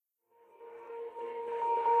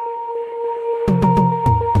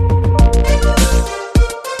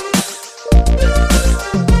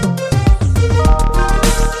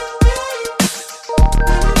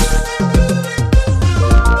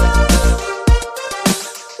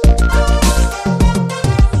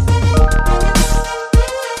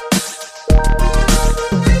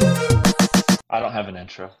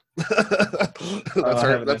intro. That's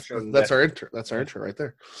our intro. That's our intro right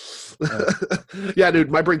there. Yeah. Yeah,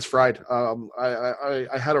 dude, my brain's fried.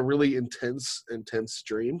 I had a really intense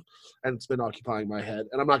dream, and it's been occupying my head.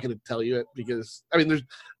 And I'm not going to tell you it because I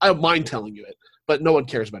don't mind telling you it, but no one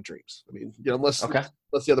cares about dreams. I mean, unless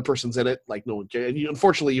the other person's in it, like no one cares. And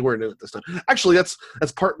unfortunately, you weren't in it this time. Actually, that's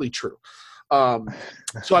partly true.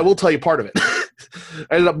 So I will tell you part of it.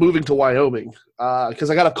 I ended up moving to Wyoming because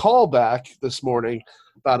I got a call back this morning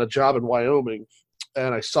about a job in Wyoming,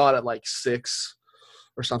 and I saw it at like 6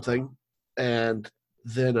 or something, and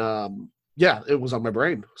then it was on my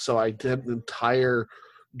brain. So I did an entire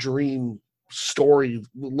dream story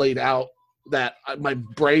laid out that my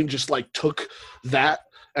brain just like took that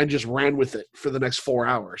and just ran with it for the next 4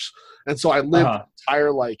 hours, and so I lived an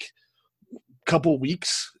entire like couple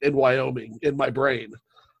weeks in Wyoming in my brain.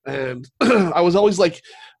 And I was always like,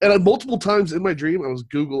 and multiple times in my dream, I was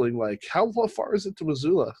Googling like, how far is it to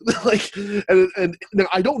Missoula? Like, and now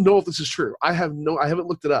I don't know if this is true. I haven't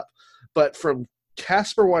looked it up, but from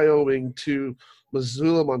Casper, Wyoming to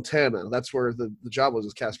Missoula, Montana, that's where the job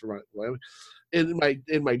was Casper, Wyoming. In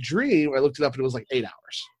my dream, I looked it up and it was like 8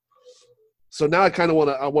 hours. So now I kind of want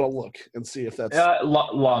to look and see if that's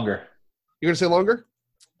longer. You're gonna say longer?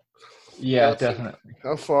 Yeah, definitely. See.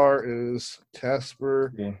 How far is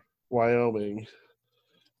Casper, Wyoming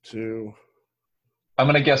to... I'm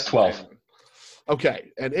going to guess 12.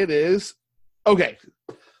 Okay, and it is... Okay,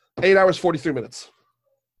 8 hours, 43 minutes.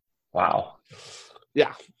 Wow.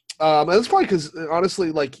 Yeah. And it's probably because,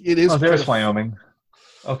 honestly, like, it is... Oh, there's Wyoming.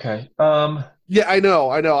 Okay. Yeah, I know.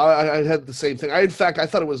 I had the same thing. In fact, I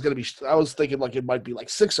thought it was going to be... I was thinking, like, it might be, like,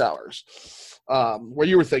 6 hours. Where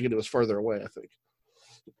you were thinking it was further away, I think.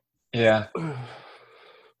 Yeah. Let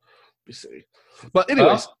me see. But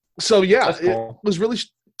anyways, so yeah, cool. It was really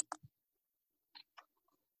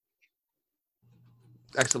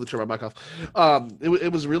accidentally turned my mic off. It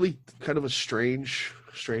was really kind of a strange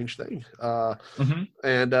thing.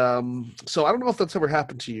 And so I don't know if that's ever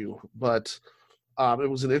happened to you, but it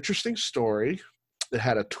was an interesting story. It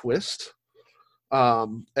had a twist.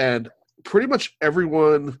 And pretty much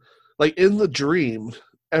everyone, like in the dream,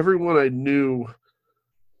 everyone I knew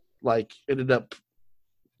like ended up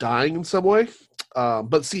dying in some way.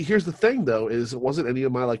 But see, here's the thing though, is it wasn't any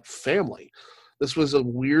of my like family. This was a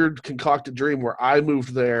weird concocted dream where I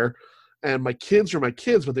moved there and my kids were my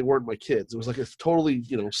kids, but they weren't my kids. It was like a totally,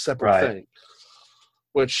 separate thing,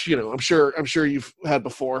 which, I'm sure you've had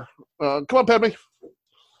before. Come on, Padme.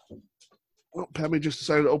 Well, Padme just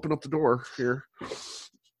decided to open up the door here.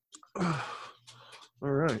 All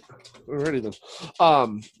right. Alrighty then.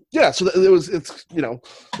 Yeah, so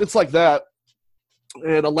it's like that.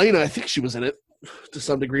 And Elena, I think she was in it to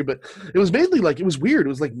some degree, but it was mainly like, it was weird. It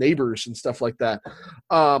was like neighbors and stuff like that.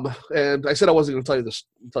 And I said I wasn't going to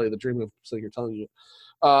tell you the dream I'm sitting here telling you.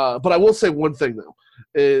 But I will say one thing though,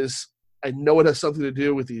 is I know it has something to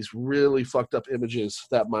do with these really fucked up images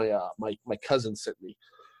that my cousin sent me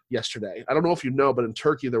yesterday. I don't know if you know, but in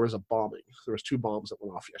Turkey there was a bombing. There was 2 bombs that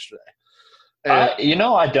went off yesterday.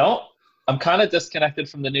 I don't. I'm kind of disconnected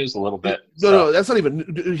from the news a little bit. No, that's not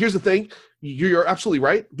even. Here's the thing. You're absolutely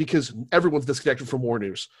right, because everyone's disconnected from war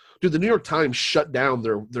news. Dude, the New York Times shut down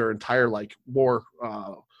their entire like war.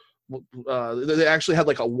 They actually had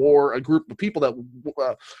like a group of people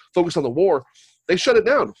that focused on the war. They shut it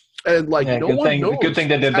down, and like good thing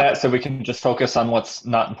they did that, so we can just focus on what's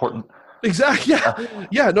not important. Exactly.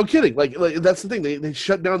 Yeah. No kidding. Like that's the thing. They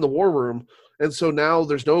shut down the war room. And so now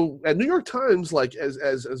there's no, and New York Times, like as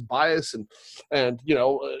biased and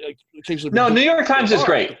occasionally. No, New York Times is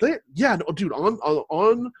great. Dude,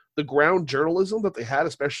 on the ground journalism that they had,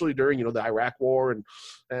 especially during the Iraq War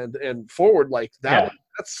and forward, like that. Yeah.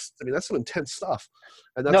 That's some intense stuff.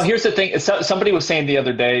 And here's the thing. Somebody was saying the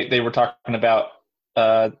other day, they were talking about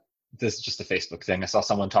this is just a Facebook thing. I saw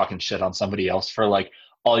someone talking shit on somebody else for like,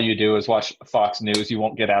 all you do is watch Fox News. You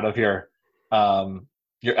won't get out of your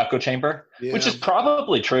echo chamber, which is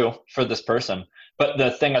probably true for this person. But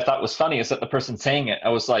the thing I thought was funny is that the person saying it, I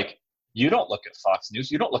was like, you don't look at Fox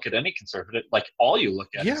News. You don't look at any conservative. Like all you look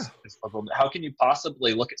at is liberal. How can you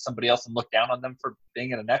possibly look at somebody else and look down on them for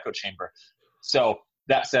being in an echo chamber? So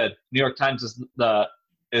that said, New York Times is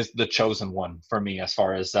the chosen one for me as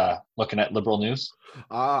far as looking at liberal news.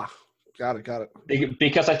 Got it.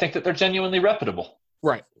 Because I think that they're genuinely reputable.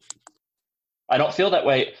 Right. I don't feel that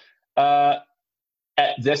way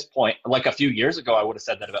at this point. Like a few years ago, I would have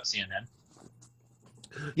said that about CNN.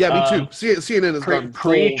 Yeah, me too. CNN has gone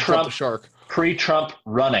pre-Trump the shark. Pre-Trump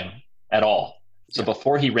running at all. So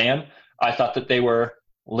before he ran, I thought that they were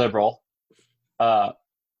liberal, but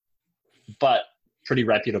pretty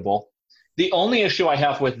reputable. The only issue I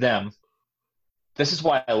have with them, this is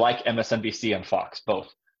why I like MSNBC and Fox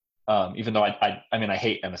both. Even though I mean I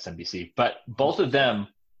hate MSNBC, but both of them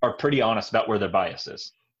are pretty honest about where their bias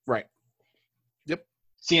is. Right. Yep.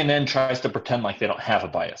 CNN tries to pretend like they don't have a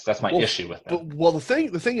bias. That's my issue with them. Well, the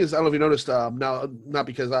thing is, I don't know if you noticed. Now, not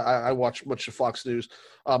because I watch much of Fox News.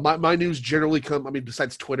 My news generally come. I mean,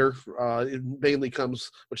 besides Twitter, it mainly comes,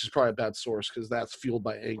 which is probably a bad source because that's fueled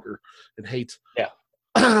by anger and hate. Yeah.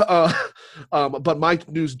 But my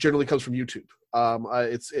news generally comes from YouTube. I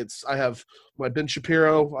have my Ben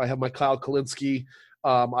Shapiro. I have my Kyle Kalinske.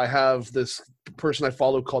 I have this person I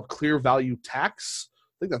follow called Clear Value Tax.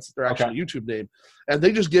 I think that's their actual YouTube name, and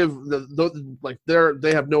they just give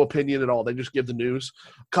they have no opinion at all. They just give the news.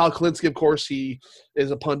 Kyle Kalinske, of course, he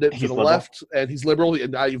is a pundit to the left, and he's liberal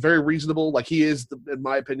and very reasonable. Like he is, in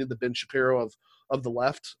my opinion, the Ben Shapiro of the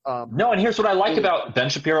left. No, and here's what I like about Ben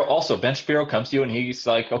Shapiro. Also, Ben Shapiro comes to you and he's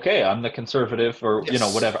like, "Okay, I'm the conservative, or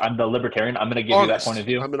whatever. I'm the libertarian. I'm going to give you that point of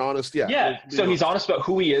view." I'm an honest, yeah. So he's honest about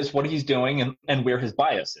who he is, what he's doing, and where his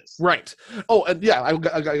bias is. Right. Oh, and yeah, I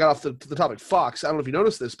got off the topic. Fox. I don't know if you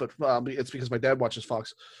noticed this, but it's because my dad watches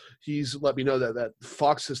Fox. He's let me know that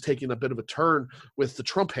Fox has taken a bit of a turn with the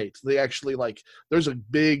Trump hate. They actually there's a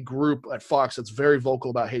big group at Fox that's very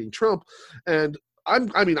vocal about hating Trump, and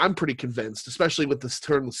I'm pretty convinced, especially with this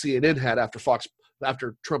turn the CNN had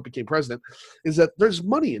after Trump became president, is that there's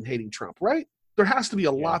money in hating Trump, right? There has to be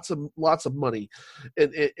lots of money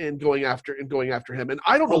in going after him, and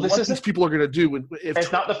I don't know what these people are going to do.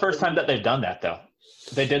 It's not the first time that they've done that, though.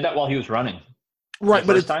 They did that while he was running, right?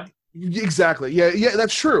 But time. Exactly, yeah,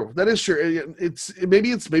 that's true. That is true.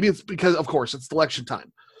 Maybe it's because, of course, it's election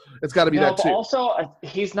time. It's got to be that too. Also,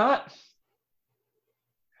 he's not.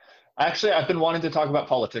 Actually, I've been wanting to talk about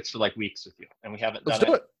politics for weeks with you, and we haven't done it. Let's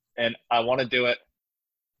do it. And I want to do it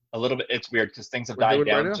a little bit. It's weird because things have died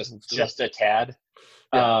down right just a tad.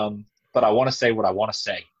 Yeah. But I want to say what I want to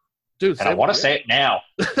say. Dude, and I want to say it now.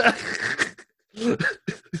 Well,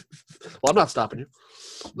 I'm not stopping you.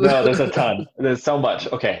 No, there's a ton. There's so much.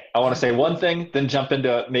 Okay, I want to say one thing, then jump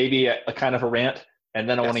into maybe a kind of a rant, and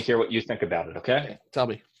then I want to hear what you think about it, okay? Tell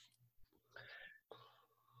me.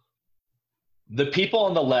 The people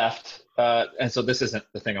on the left, and so this isn't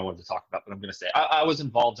the thing I wanted to talk about, but I'm going to say, I was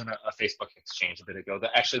involved in a Facebook exchange a bit ago.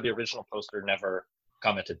 Actually, the original poster never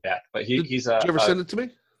commented back, but he's a... Did you ever send it to me?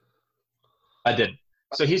 I did.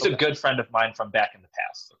 So he's a good friend of mine from back in the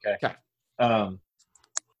past, okay?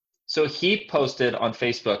 So he posted on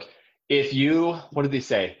Facebook, what did he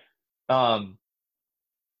say? A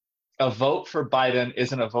vote for Biden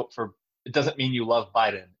isn't a vote for, it doesn't mean you love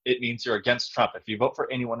Biden. It means you're against Trump. If you vote for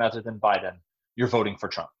anyone other than Biden, you're voting for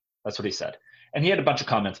Trump. That's what he said. And he had a bunch of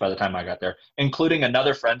comments by the time I got there, including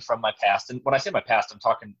another friend from my past. And when I say my past, I'm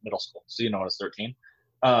talking middle school. So I was 13.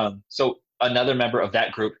 So another member of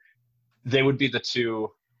that group, they would be the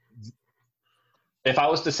two. If I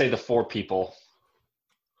was to say the four people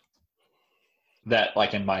that,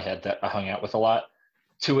 in my head, that I hung out with a lot,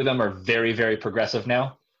 two of them are very, very progressive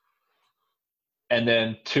now. And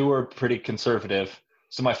then two are pretty conservative.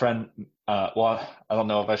 So my friend, I don't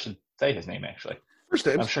know if I should say his name, actually. First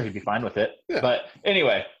name. I'm sure he'd be fine with it. Yeah. But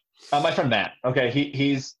anyway, my friend Matt, okay,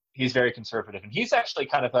 he's very conservative. And he's actually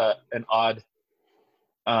kind of an odd,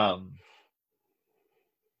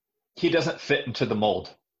 he doesn't fit into the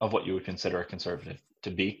mold of what you would consider a conservative to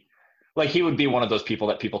be. He would be one of those people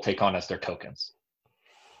that people take on as their tokens.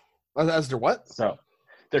 As their what? So,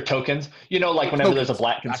 their tokens. Whenever there's a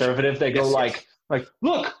black conservative, they go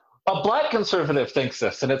look, a black conservative thinks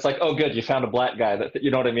this. And it's like, oh, good, you found a black guy. That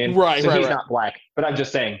you know what I mean? Right, so he's not black. But I'm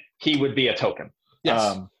just saying he would be a token.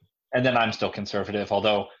 Yes. And then I'm still conservative,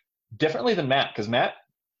 although differently than Matt, because Matt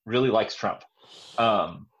really likes Trump.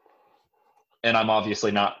 And I'm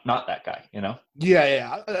obviously not that guy,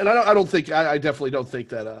 Yeah. And I definitely don't think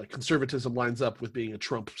that conservatism lines up with being a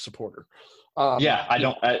Trump supporter. I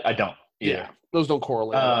don't either. Yeah, those don't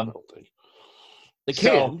correlate. I don't think they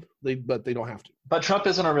can, but they don't have to. But Trump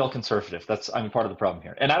isn't a real conservative. That's part of the problem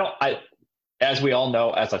here. And as we all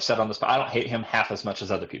know, as I've said on this, I don't hate him half as much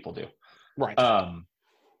as other people do. Right.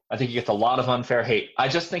 I think he gets a lot of unfair hate. I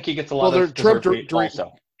just think he gets a lot of Trump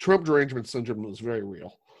also. Trump derangement syndrome is very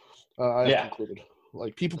real. I included.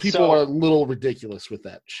 People So, are a little ridiculous with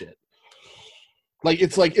that shit.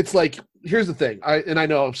 It's like here's the thing. I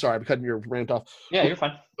know I'm sorry I'm cutting your rant off. Yeah, you're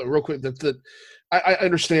fine. But real quick, I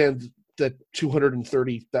understand that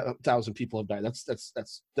 230,000 people have died.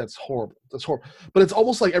 That's horrible. That's horrible. But it's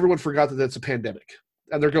almost like everyone forgot that it's a pandemic,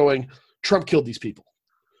 and they're going, Trump killed these people.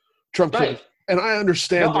 Trump killed. And I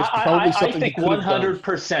understand there's probably something I think he could have done.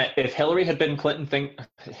 100%. If Hillary had been Clinton,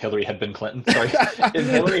 if Hillary had been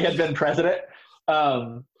president,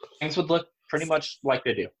 things would look pretty much like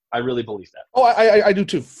they do. I really believe that. Oh, I do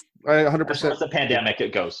too. I 100%. As far as the pandemic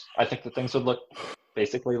it goes, I think that things would look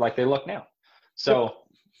basically like they look now. So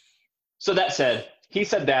that said, he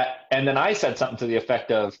said that, and then I said something to the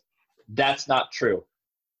effect of, "That's not true.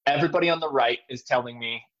 Everybody on the right is telling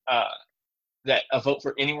me that a vote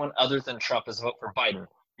for anyone other than Trump is a vote for Biden.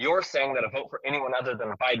 You're saying that a vote for anyone other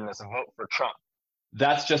than Biden is a vote for Trump.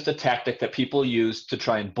 That's just a tactic that people use to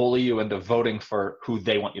try and bully you into voting for who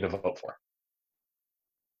they want you to vote for."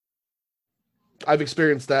 I've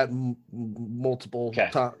experienced that multiple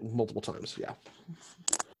times. Yeah.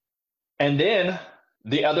 And then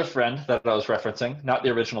the other friend that I was referencing, not the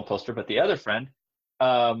original poster, but the other friend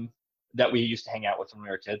that we used to hang out with when we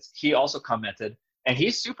were kids, he also commented, and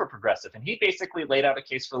he's super progressive, and he basically laid out a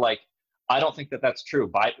case for like, I don't think that that's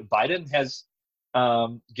true. Biden has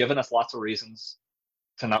given us lots of reasons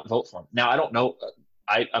to not vote for him. Now, I don't know.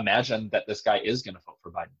 I imagine that this guy is going to vote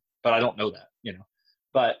for Biden, but I don't know that,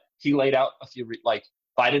 But he laid out a few, like,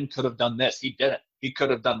 Biden could have done this. He didn't. He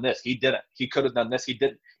could have done this. He didn't. He could have done this. He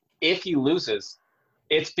didn't. If he loses,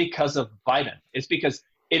 it's because of Biden. It's because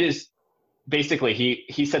it is basically,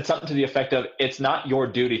 he said something to the effect of, it's not your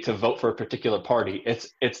duty to vote for a particular party.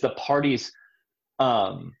 It's the party's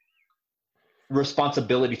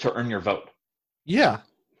responsibility to earn your vote. Yeah,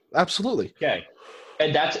 absolutely. Okay.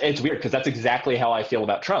 And it's weird because that's exactly how I feel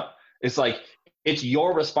about Trump. It's like, it's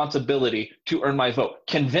your responsibility to earn my vote.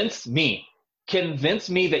 Convince me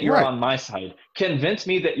that you're on my side. Convince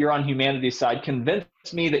me that you're on humanity's side. Convince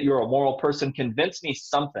me that you're a moral person. Convince me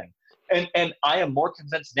something. And I am more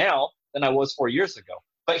convinced now than I was 4 years ago.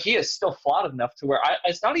 But he is still flawed enough to where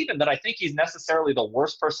it's not even that I think he's necessarily the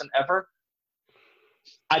worst person ever.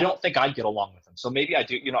 I don't think I'd get along with him. So maybe I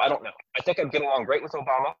do. I don't know. I think I'd get along great with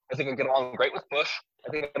Obama. I think I'd get along great with Bush. I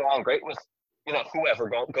think I'd get along great with, whoever.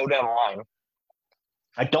 Go down the line.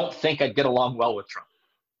 I don't think I'd get along well with Trump.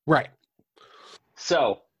 Right.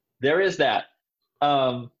 So there is that.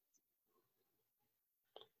 But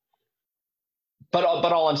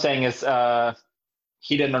all I'm saying is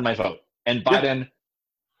he didn't earn my vote. And Biden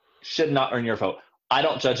should not earn your vote. I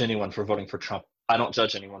don't judge anyone for voting for Trump. I don't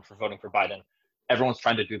judge anyone for voting for Biden. Everyone's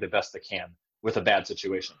trying to do the best they can with a bad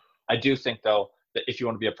situation. I do think, though, that if you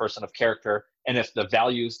want to be a person of character, and if the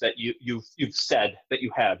values that you've said that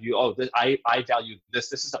you have, I value this.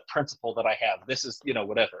 This is a principle that I have. This is,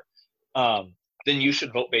 whatever. Then you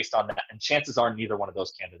should vote based on that. And chances are neither one of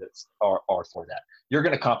those candidates are for that. You're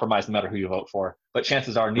going to compromise no matter who you vote for, but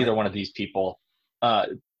chances are neither one of these people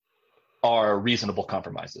are reasonable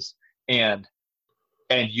compromises. And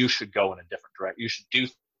you should go in a different direction. You should do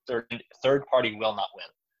third party will not win.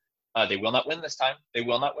 They will not win this time. They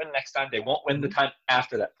will not win next time. They won't win the time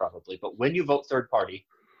after that probably. But when you vote third party,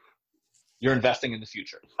 you're investing in the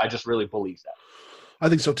future. I just really believe that. I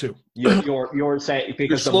think so too. You're saying because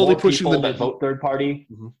you're slowly the more pushing people them that vote third party,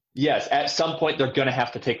 yes, at some point they're going to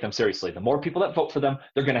have to take them seriously. The more people that vote for them,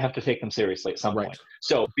 they're going to have to take them seriously at some point.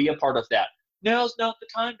 So be a part of that. Now's not the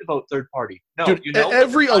time to vote third party. No, dude,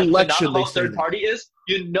 every election to not vote third party is.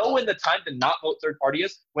 When the time to not vote third party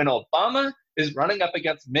is when Obama is running up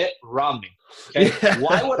against Mitt Romney. Okay,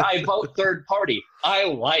 why would I vote third party? I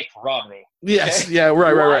like Romney. Yes, okay? Yeah,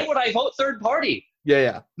 right. Why would I vote third party?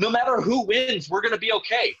 Yeah. No matter who wins, we're gonna be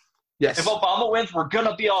okay. Yes. If Obama wins, we're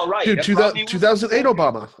gonna be all right. Dude, 2008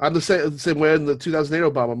 Obama. I'm the same way in the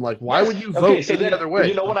 2008 Obama. I'm like, why would you vote any other way?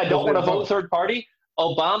 You know when I don't want to vote third party?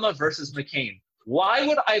 Obama versus McCain. Why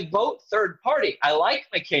would I vote third party? I like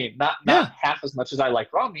McCain, not half as much as I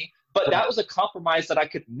like Romney, but that was a compromise that I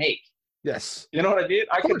could make. Yes. You know what I mean?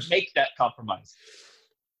 I could make that compromise.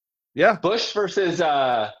 Yeah. Bush versus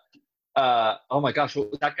oh my gosh, what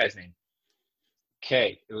was that guy's name?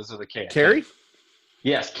 K. It was with a K. Kerry?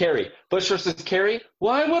 Yes, Kerry. Bush versus Kerry.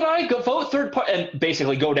 Why would I go vote third party? And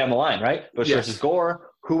basically go down the line, right? Bush versus Gore,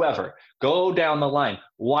 whoever. Go down the line.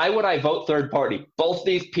 Why would I vote third party? Both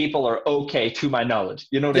these people are okay to my knowledge.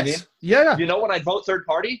 You know what I mean? Yeah. You know when I vote third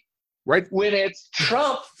party? Right. When it's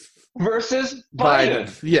Trump versus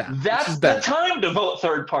Biden. Yeah. That's the time to vote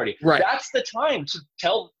third party. Right. That's the time to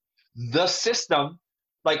tell the system,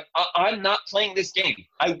 like, I'm not playing this game.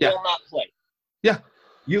 I will not play. Yeah.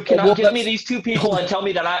 You cannot give me these two people and tell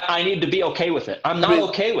me that I need to be okay with it. I'm not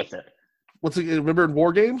okay with it. Remember in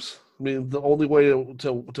War Games? I mean, the only way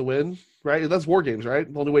to win, right? That's War Games,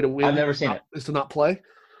 right? The only way to win. I've never seen it. Is to not play.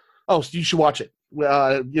 Oh, so you should watch it.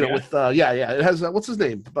 It has what's his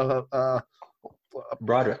name?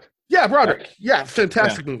 Broderick. Yeah, Broderick. Yeah,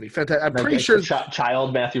 fantastic movie. Fantastic. I'm pretty sure.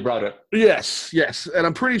 Child Matthew Broderick. Yes, and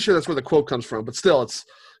I'm pretty sure that's where the quote comes from. But still, it's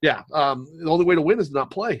the only way to win is to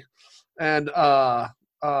not play. And I'm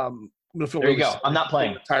gonna feel. There really you go. I'm not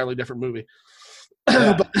playing. An entirely different movie.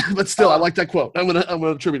 Yeah. but still, I like that quote. I'm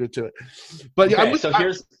gonna attribute it to it. But yeah, okay, so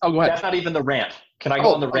here's. Oh, go ahead. That's not even the rant. Can I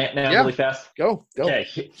go on the rant now really fast? Go. Okay,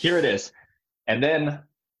 here it is, and then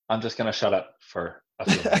I'm just gonna shut up for a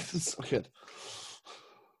few minutes. Good.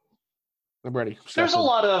 I'm ready. There's a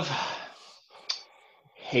lot of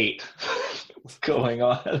hate going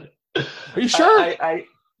on. Are you sure?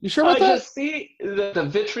 You sure about that? I just see the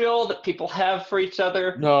vitriol that people have for each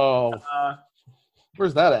other. No.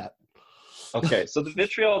 Where's that at? Okay, so the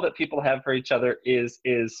vitriol that people have for each other is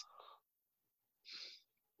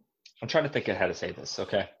I'm trying to think of how to say this,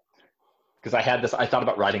 okay? Because I thought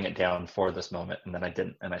about writing it down for this moment, and then I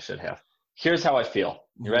didn't, and I should have. Here's how I feel.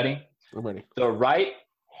 You ready? I'm ready. The right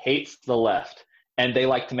hates the left, and they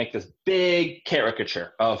like to make this big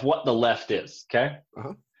caricature of what the left is, okay?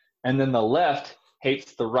 Uh-huh. And then the left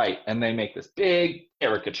hates the right, and they make this big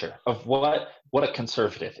caricature of what a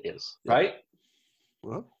conservative is, right?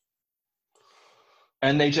 Well,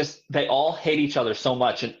 and they all hate each other so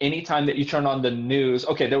much. And anytime that you turn on the news,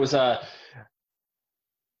 okay, there was what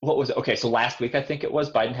was it? Okay, so last week I think it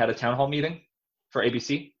was, Biden had a town hall meeting for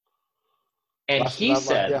ABC, and he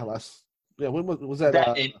said, when was that?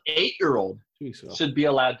 That an 8-year-old should be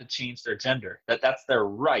allowed to change their gender, that's their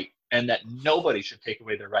right, and that nobody should take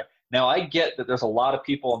away their right. Now, I get that there's a lot of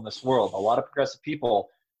people in this world, a lot of progressive people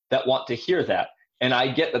that want to hear that, and I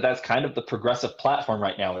get that that's kind of the progressive platform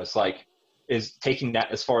right now is taking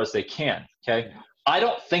that as far as they can, okay? Yeah. I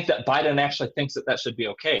don't think that Biden actually thinks that should be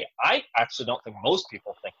okay. I actually don't think most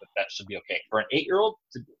people think that should be okay. For an 8-year-old,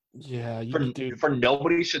 for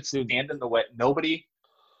nobody should stand in the way, nobody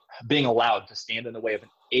being allowed to stand in the way of an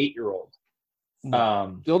 8-year-old.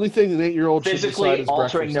 The only thing an 8-year-old physically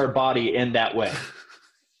altering their body in that way.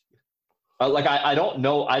 I don't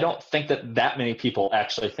know. I don't think that many people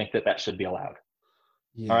actually think that should be allowed.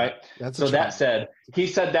 Yeah, all right. That said, he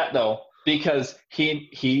said that though, because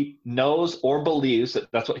he knows or believes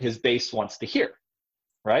that that's what his base wants to hear.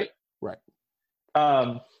 Right. Right.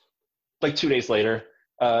 2 days later,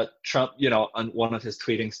 Trump, on one of his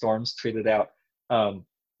tweeting storms, tweeted out,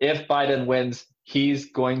 if Biden wins,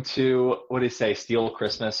 he's going to, what did he say, steal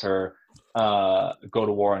Christmas or go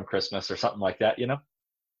to war on Christmas or something like that,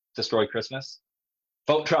 destroy Christmas.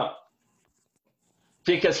 Vote Trump.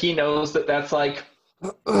 Because he knows that that's like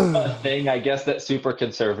a thing, I guess, that super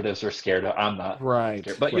conservatives are scared of. I'm not. Right.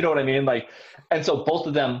 Scared, but you know what I mean? And so both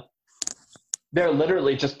of them, they're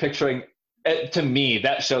literally just picturing, to me,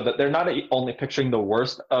 that showed that they're not only picturing the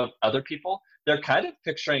worst of other people, they're kind of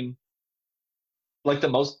picturing the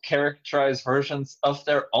most characterized versions of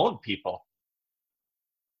their own people.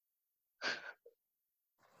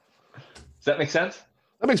 Does that make sense?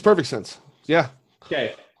 That makes perfect sense. Yeah.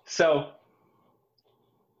 Okay. So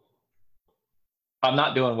I'm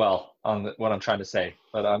not doing well on what I'm trying to say,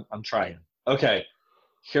 but I'm trying. Okay.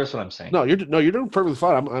 Here's what I'm saying. No, you're doing perfectly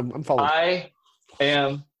fine. I'm following. I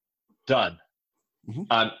am done. Mm-hmm.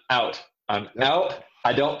 I'm out. Out.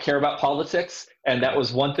 I don't care about politics. And that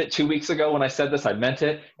was 2 weeks ago when I said this, I meant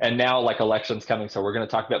it. And now election's coming, so we're going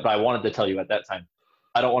to talk about it. But I wanted to tell you at that time,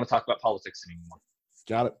 I don't want to talk about politics anymore.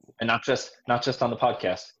 Got it. And not just on the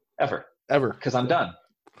podcast, ever. Because I'm done.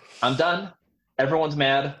 I'm done. Everyone's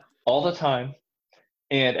mad all the time.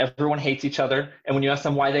 And everyone hates each other. And when you ask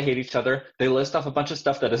them why they hate each other, they list off a bunch of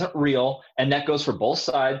stuff that isn't real. And that goes for both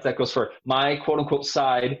sides. That goes for my quote unquote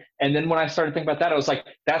side. And then when I started thinking about that, I was like,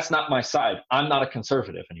 that's not my side. I'm not a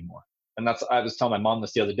conservative anymore. And I was telling my mom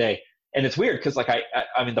this the other day. And it's weird because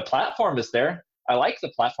I mean, the platform is there. I like the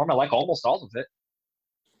platform. I like almost all of it.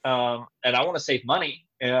 And I want to save money.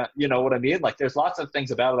 You know what I mean? There's lots of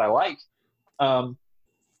things about it I like.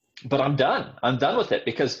 But I'm done. I'm done with it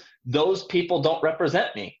because those people don't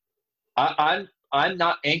represent me. I'm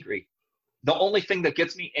not angry. The only thing that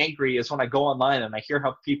gets me angry is when I go online and I hear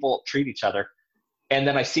how people treat each other. And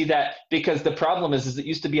then I see that because the problem is it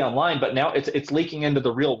used to be online, but now it's leaking into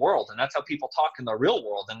the real world. And that's how people talk in the real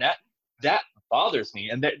world. And that bothers me.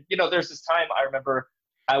 And there's this time I remember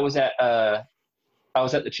I was at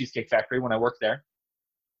the Cheesecake Factory when I worked there.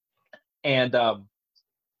 And, I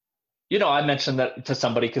mentioned that to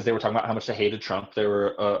somebody because they were talking about how much they hated Trump. They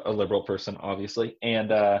were a liberal person, obviously.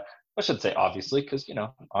 And I shouldn't say obviously because,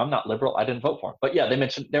 I'm not liberal. I didn't vote for him. But yeah, they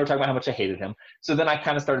were talking about how much I hated him. So then I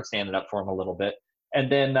kind of started standing up for him a little bit. And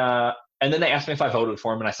then they asked me if I voted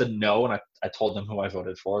for him. And I said no. And I told them who I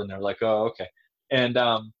voted for. And they're like, oh, okay. And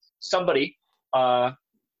somebody, I'm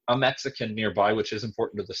a Mexican nearby, which is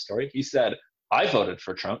important to the story. He said, I voted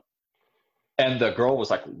for Trump. And the girl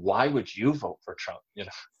was like, why would you vote for Trump? You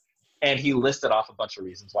know, and he listed off a bunch of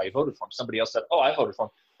reasons why he voted for him. Somebody else said, oh, I voted for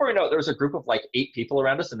him. Before you know, there was a group of like 8 people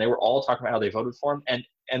around us, and they were all talking about how they voted for him.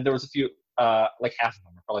 And there was a few, like half of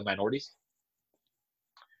them are probably minorities.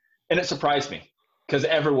 And it surprised me because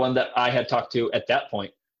everyone that I had talked to at that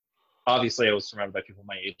point, obviously I was surrounded by people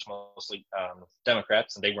my age, mostly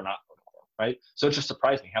Democrats, and they were not voting for him, right? So it just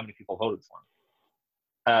surprised me how many people voted for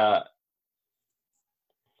him.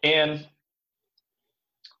 And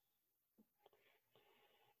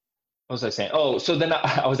what was I saying? Oh, so then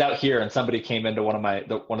I was out here and somebody came into one of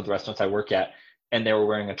the restaurants I work at, and they were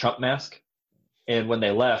wearing a Trump mask. And when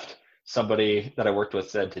they left, somebody that I worked with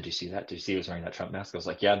said, did you see that? Did you see he was wearing that Trump mask? I was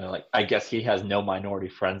like, yeah. And they're like, I guess he has no minority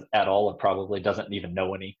friends at all and probably doesn't even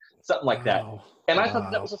know any, something like that. And I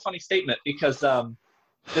thought that was a funny statement because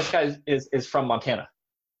this guy is from Montana.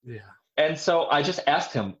 Yeah. And so I just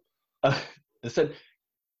asked him, I said,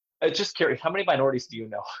 just curious, how many minorities do you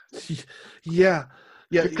know? Yeah.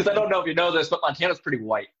 Yeah. Because I don't know if you know this, but Montana's pretty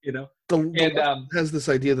white, you know? The has this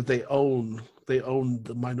idea that they own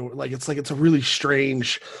the minority. Like it's a really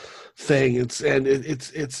strange thing. It's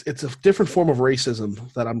a different form of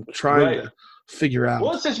racism that I'm trying to figure out.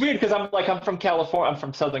 Well, it's just weird because I'm from California. I'm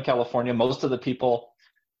from Southern California. Most of the people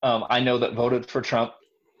I know that voted for Trump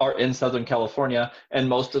are in Southern California, and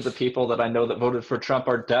most of the people that I know that voted for Trump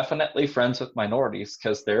are definitely friends with minorities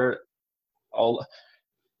because they're all.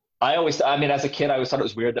 I mean, as a kid, I always thought it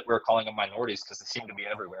was weird that we were calling them minorities because they seem to be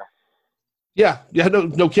everywhere. Yeah,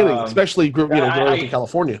 no kidding. Especially growing up in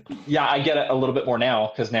California. Yeah, I get it a little bit more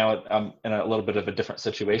now because now I'm in a little bit of a different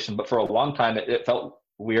situation. But for a long time, it felt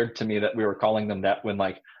weird to me that we were calling them that when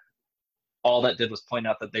like all that did was point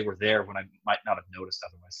out that they were there when I might not have noticed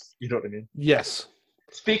otherwise. You know what I mean? Yes.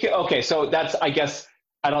 Okay, so that's, I guess,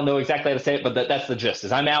 I don't know exactly how to say it, but that's the gist.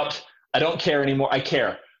 Is I'm out. I don't care anymore. I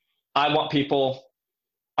care. I want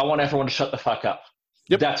everyone to shut the fuck up.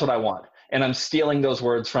 Yep. That's what I want. And I'm stealing those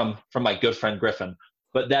words from my good friend Griffin.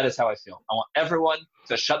 But that is how I feel. I want everyone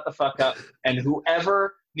to shut the fuck up. And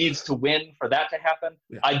whoever needs to win for that to happen,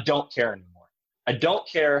 I don't care anymore. I don't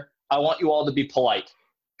care. I want you all to be polite.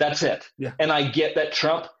 That's it. Yeah. And I get that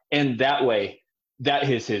Trump, in that way, that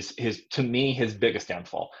is his to me, his biggest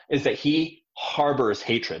downfall, is that he harbors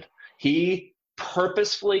hatred. He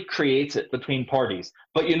purposefully creates it between parties.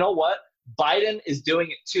 But you know what? Biden is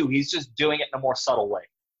doing it too. He's just doing it in a more subtle way.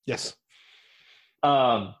 Yes.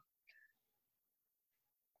 And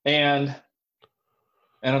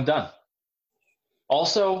I'm done.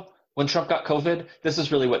 Also, when Trump got COVID, this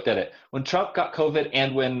is really what did it. When Trump got COVID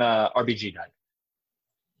and when RBG died.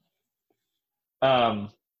 I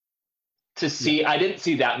didn't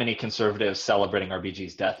see that many conservatives celebrating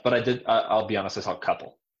RBG's death, but I did. I'll be honest, I saw a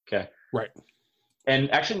couple. Okay. Right. And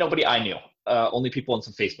actually, nobody I knew. Only people in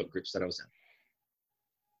some Facebook groups that I was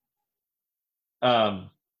in.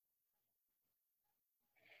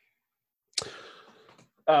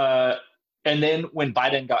 And then when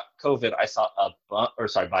Biden got COVID, I saw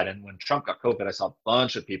when Trump got COVID, I saw a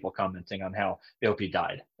bunch of people commenting on how they hope he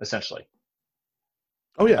died, essentially.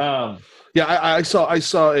 Oh yeah. I saw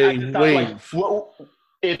a wave. Like, well,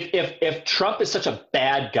 if Trump is such a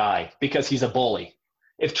bad guy because he's a bully,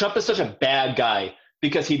 if Trump is such a bad guy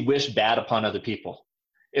because he'd wish bad upon other people,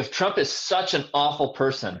 if Trump is such an awful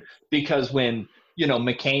person because when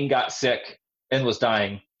McCain got sick and was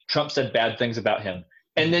dying, Trump said bad things about him,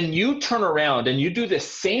 and then you turn around and you do the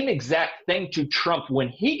same exact thing to Trump when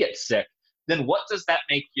he gets sick, then what does that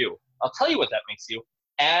make you? I'll tell you what that makes you.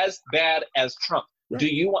 As bad as Trump. Right. Do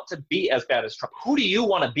you want to be as bad as Trump? Who do you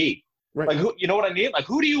want to be? Right. Like, who, you know what I mean? Like,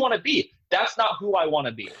 who do you want to be? That's not who I want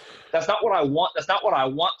to be. That's not what I want. That's not what I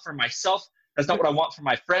want for myself. That's not what I want for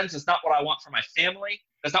my friends. That's not what I want for my family.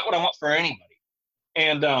 That's not what I want for anybody.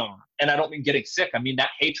 And I don't mean getting sick. I mean that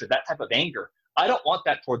hatred, that type of anger. I don't want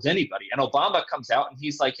that towards anybody. And Obama comes out and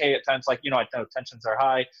he's like, hey, at times like, I know tensions are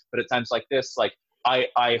high, but at times like this, like,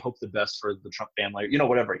 I hope the best for the Trump family,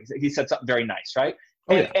 whatever. He said something very nice, right?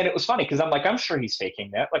 And it was funny because I'm like, I'm sure he's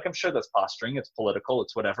faking that. Like, I'm sure that's posturing. It's political.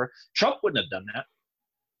 It's whatever. Trump wouldn't have done that.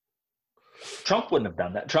 Trump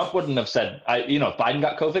wouldn't have said, if Biden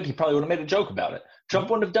got COVID, he probably would have made a joke about it. Trump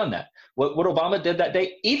wouldn't have done that. What Obama did that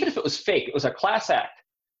day, even if it was fake, it was a class act.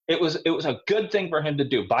 It was a good thing for him to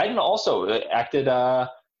do. Biden also acted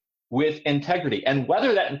with integrity. And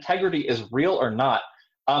whether that integrity is real or not,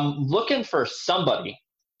 I'm looking for somebody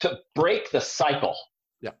to break the cycle.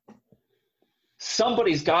 Yeah.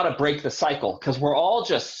 Somebody's got to break the cycle because we're all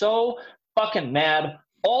just so fucking mad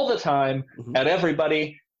all the time at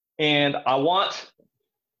everybody. And I want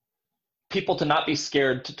people to not be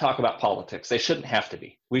scared to talk about politics. They shouldn't have to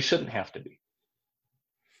be. We shouldn't have to be.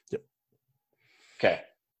 Yep. Okay.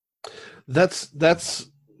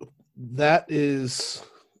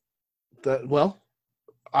 Well,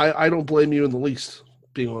 I don't blame you in the least,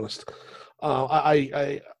 being honest.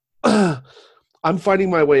 I'm finding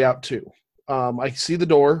my way out too. I see the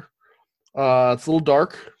door. It's a little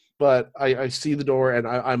dark, but I see the door, and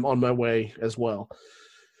I'm on my way as well.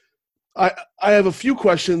 I have a few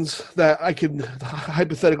questions that I can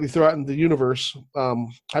hypothetically throw out into the universe.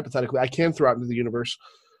 Hypothetically, I can throw out into the universe,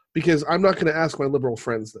 because I'm not going to ask my liberal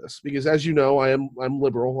friends this, because as you know, I'm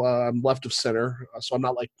liberal. I'm left of center, so I'm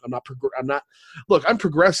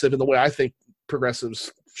progressive in the way I think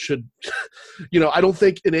progressives should. I don't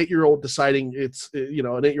think an 8-year-old deciding an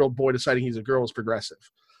 8-year-old boy deciding he's a girl is progressive.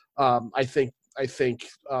 I think,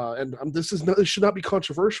 and this should not be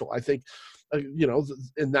controversial. I think,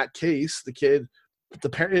 in that case,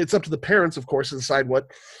 it's up to the parents, of course, to decide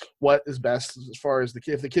what is best as far as the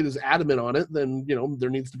kid. If the kid is adamant on it, then there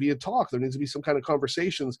needs to be a talk. There needs to be some kind of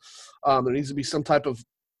conversations. There needs to be some type of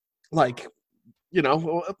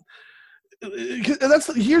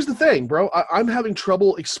here's the thing, bro. I'm having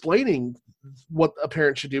trouble explaining what a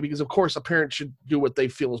parent should do, because of course a parent should do what they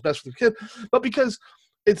feel is best for the kid, but because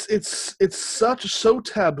it's so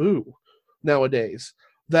taboo nowadays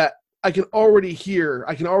that I can already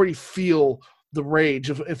feel the rage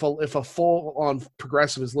if a full-on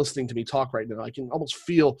progressive is listening to me talk right now. I can almost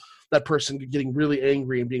feel that person getting really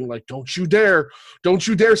angry and being like, don't you dare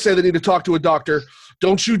say they need to talk to a doctor.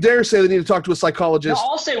 Don't you dare say they need to talk to a psychologist. No,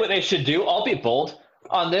 I'll say what they should do. I'll be bold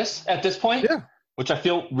on this at this point, which I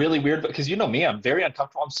feel really weird, because you know me, I'm very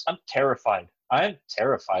uncomfortable. I'm terrified. I'm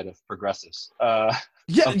terrified of progressives.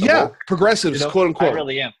 Progressives, quote unquote. I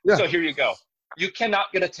really am. Yeah. So here you go. You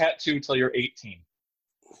cannot get a tattoo till you're 18.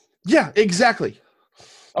 Yeah, exactly.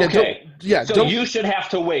 Okay. You should have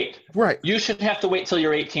to wait. Right. You should have to wait till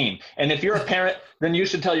you're 18. And if you're a parent, then you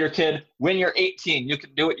should tell your kid, when you're 18, you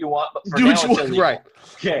can do what you want, but for now it's illegal. Right.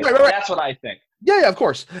 Okay. Right. That's what I think. Yeah, of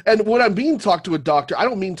course. And when I'm being talked to a doctor, I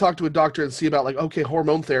don't mean talk to a doctor and see about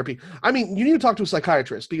hormone therapy. I mean, you need to talk to a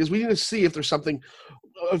psychiatrist, because we need to see if there's something,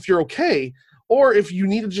 if you're okay, or if you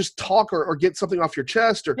need to just talk or get something off your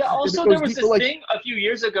chest. Or also there was this thing a few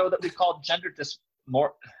years ago that we called gender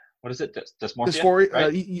dysmorphia. What is it? Dysmorphia? Dysphoria.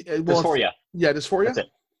 Right? Dysphoria. Yeah, dysphoria. That's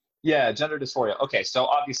it. Yeah, gender dysphoria. Okay, so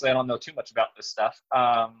obviously I don't know too much about this stuff.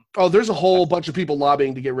 There's a whole bunch of people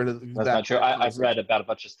lobbying to get rid of that. That's not true. I've read about a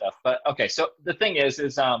bunch of stuff. But okay, so the thing is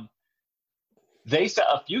they said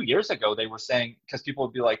a few years ago, they were saying, because people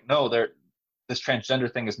would be like, no, this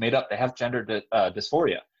transgender thing is made up. They have gender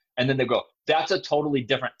dysphoria. And then they go, that's a totally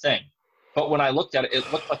different thing. But when I looked at it,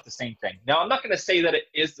 it looked like the same thing. Now, I'm not going to say that it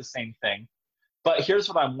is the same thing, but here's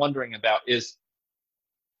what I'm wondering about is,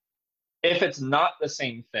 if it's not the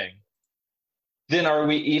same thing, then are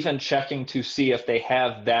we even checking to see if they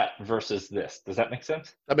have that versus this? Does that make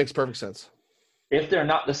sense? That makes perfect sense. If they're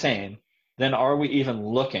not the same, then are we even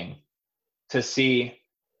looking to see?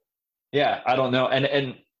 Yeah, I don't know. And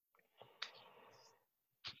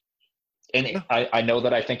I know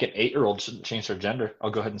that I think an 8-year-old shouldn't change their gender.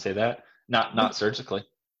 I'll go ahead and say that. Not surgically.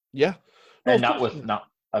 Yeah. No, and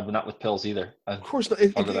not with pills either. Of course not.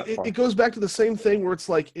 It goes back to the same thing where it's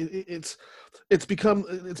like it's become,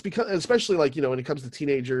 especially when it comes to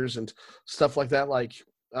teenagers and stuff like that,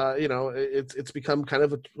 it's become kind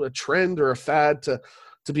of a trend or a fad to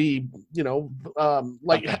be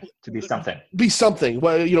to be something.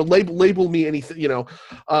 Well, label me anything. I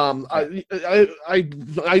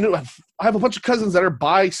know I have a bunch of cousins that are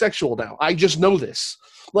bisexual now. I just know this.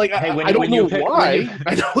 I don't know why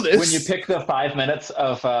I know this. When you pick the 5 minutes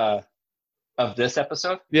of this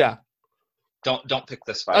episode, don't pick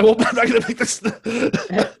this 5 minutes. I'm not going to pick this.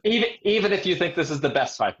 even if you think this is the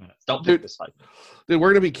best 5 minutes, don't pick this 5 minutes. Dude,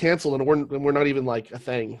 we're going to be canceled, and we're not even a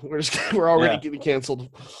thing. We're already getting canceled.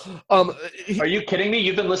 Are you kidding me?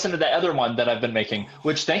 You've been listening to the other one that I've been making,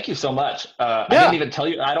 which thank you so much. I didn't even tell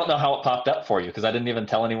you. I don't know how it popped up for you, because I didn't even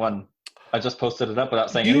tell anyone. I just posted it up without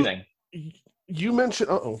saying anything. You mentioned,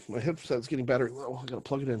 my headset's getting battery low. I gotta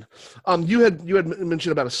plug it in. You had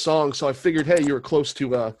mentioned about a song, so I figured, hey, you were close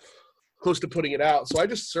to putting it out. So I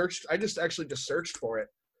just actually searched for it.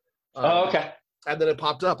 Okay. And then it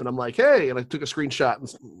popped up, and I'm like, hey, and I took a screenshot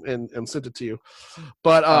and sent it to you.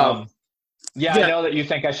 But I know that you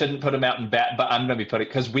think I shouldn't put them out in bat, but I'm gonna be putting,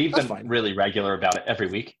 because we've been really regular about it every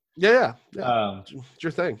week. Yeah. It's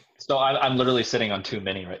your thing. So I'm literally sitting on too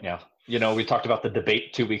many right now. We talked about the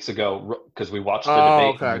debate 2 weeks ago because we watched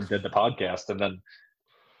the debate and did the podcast, and then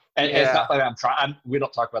it's not like I'm trying. We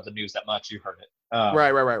don't talk about the news that much. You heard it.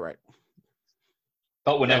 Right.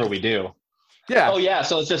 But whenever we do, Yeah. Oh yeah,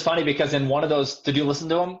 so it's just funny because in one of those, did you listen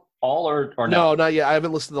to them all or No, no? not yet. I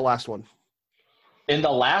haven't listened to the last one. In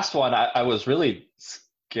the last one, I was really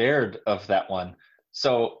scared of that one.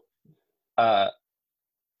 So uh,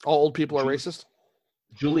 All old people are Ju- racist.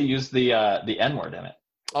 Julie used the N word in it.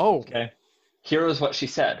 Oh. Okay, here was what she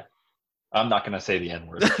said. I'm not going to say the N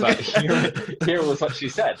word, but Okay. here was what she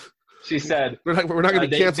said. She said We're not going to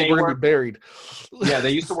be canceled. We're going to be buried. yeah, they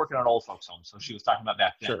used to work in an old folks home, so she was talking about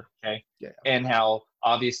back then. Sure. Okay, Yeah. and how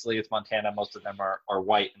obviously it's Montana, most of them are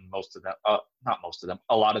white, and most of them, not most of them,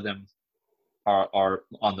 a lot of them are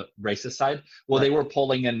on the racist side. Well, Right. they were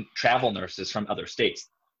pulling in travel nurses from other states,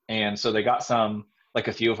 and so they got some, like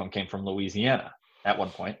a few of them came from Louisiana at one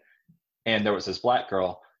point, and there was this black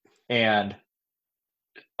girl, and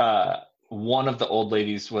one of the old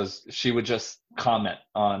ladies she would just comment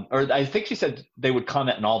on, or I think she said they would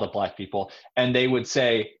comment on all the black people, and they would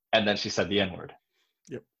say, and then she said the N word.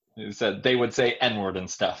 Yep. It said they would say N word and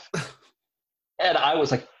stuff, and I was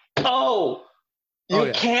like, oh, you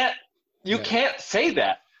yeah. can't, you Yeah. can't say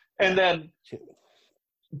that. And then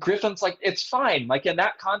Griffin's like, it's fine. Like in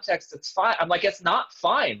that context, it's fine. I'm like, it's not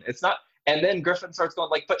fine. It's not. And then Griffin starts going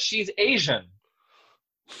like, but she's Asian.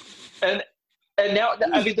 And now,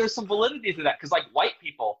 I mean, there's some validity to that because like white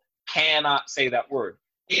people cannot say that word,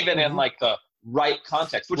 even in like the right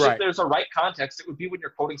context. Which Right. if there's a right context, it would be when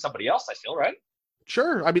you're quoting somebody else. I feel right.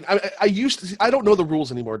 Sure. I mean, I used to. I don't know the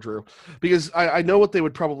rules anymore, Drew, because I know what they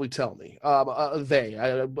would probably tell me.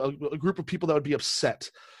 A group of people that would be upset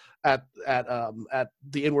at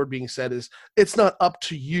the N word being said is it's not up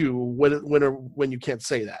to you when you can't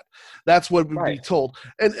say that. That's what would be told,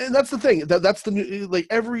 and that's the thing. That's the new, like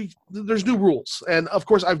there's new rules, and of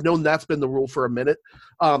course I've known that's been the rule for a minute.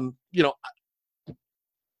 You know,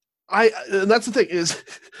 and that's the thing is,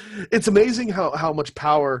 it's amazing how much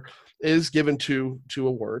power is given to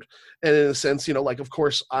a word, and in a sense, you know, like of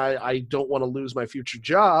course I don't want to lose my future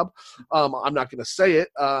job. I'm not going to say it.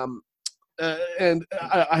 And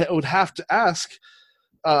I would have to ask.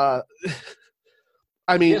 I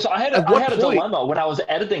mean, Yeah, so I had at I what had a point? dilemma when I was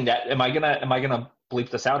editing that. Am I gonna bleep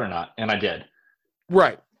this out or not? And I did.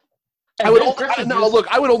 Right. And I would then only, Griffin no, used, look,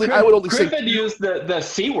 I would only say. Griffin used the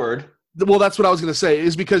C word. Well, that's what I was going to say.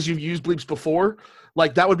 Is because you've used bleeps before.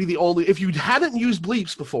 Like that would be the only. If you hadn't used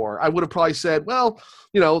bleeps before, I would have probably said, well,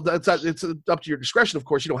 you know, it's up to your discretion. Of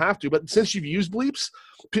course, you don't have to. But since you've used bleeps,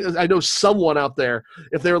 I know someone out there,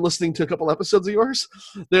 if they were listening to a couple episodes of yours,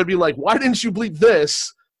 they'd be like, "Why didn't you bleep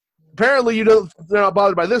this? Apparently, they're not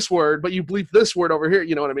bothered by this word, but you bleep this word over here."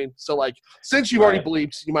 You know what I mean? So, like, since you've already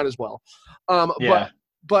bleeped, you might as well. Yeah.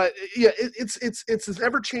 But yeah, it's this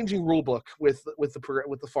ever changing rule book with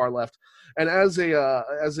the far left, and as a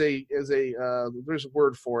there's a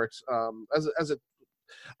word for it, as a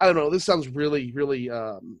I don't know, this sounds really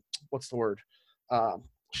what's the word,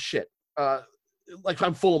 shit, like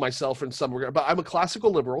I'm full of myself in some regard, but I'm a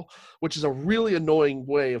classical liberal, which is a really annoying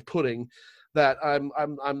way of putting that I'm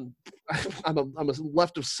a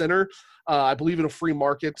left of center. I believe in a free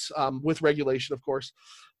market with regulation, of course.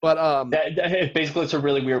 But basically, it's a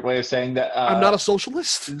really weird way of saying that I'm not a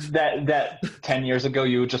socialist. That 10 years ago,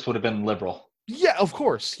 you just would have been liberal. Yeah, of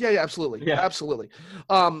course. Yeah, absolutely. Yeah. Absolutely.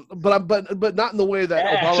 But not in the way that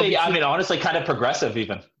actually, Obama I mean, honestly, kind of progressive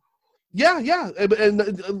even. Yeah,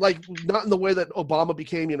 and like not in the way that Obama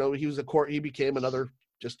became. You know, he became another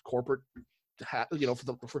just corporate. You know,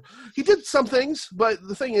 he did some things, but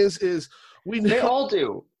the thing is they all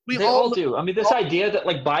do. They all do. I mean, this idea that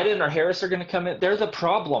like Biden or Harris are going to come in, there's a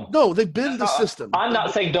problem. No, they've been the system. I'm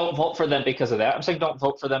not saying don't vote for them because of that. I'm saying don't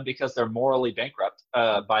vote for them because they're morally bankrupt.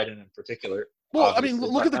 Biden in particular. Well, I mean,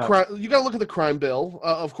 look at the crime. You got to look at the crime bill,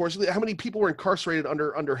 of course. How many people were incarcerated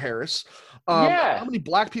under Harris? Yeah. How many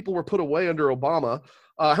black people were put away under Obama?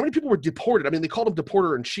 How many people were deported? I mean, they called him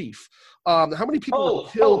deporter in chief. How many people were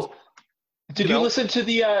killed? Did you listen to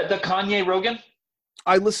the Kanye Rogan?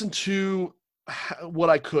 I listened to what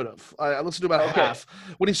I could have. I listened to about half.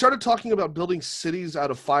 When he started talking about building cities out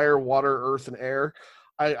of fire, water, earth, and air,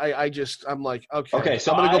 I'm like, okay.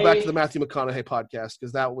 So I'm going to go back to the Matthew McConaughey podcast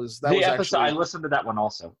because that was episode. Actually, I listened to that one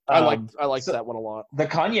also. I liked that one a lot. The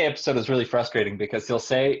Kanye episode is really frustrating because he'll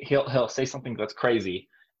say something that's crazy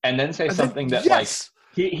and then say something that like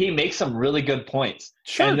he makes some really good points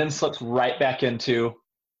and then slips right back into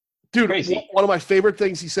crazy. One of my favorite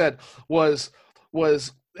things he said was.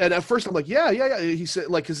 And at first I'm like, yeah. He said,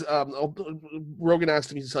 like, his Rogan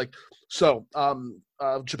asked him, he's like, so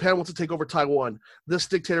Japan wants to take over Taiwan. This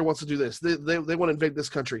dictator wants to do this. They want to invade this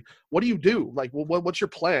country. What do you do? Like, what's your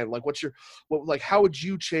plan? Like, how would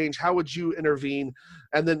you change? How would you intervene?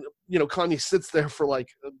 And then Kanye sits there for like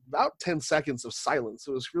about 10 seconds of silence.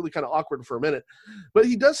 It was really kind of awkward for a minute, but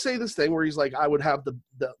he does say this thing where he's like, I would have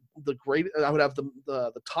I would have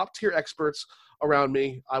the top tier experts around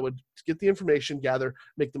me. I would get the information, gather,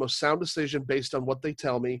 make the most sound decision based on what they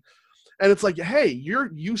tell me. And it's like, hey,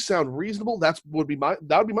 you sound reasonable. That would be my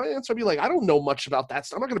answer. I'd be like, I don't know much about that.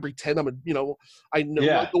 So I'm not going to pretend I know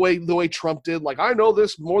like the way Trump did. Like, I know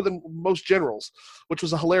this more than most generals, which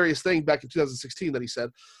was a hilarious thing back in 2016 that he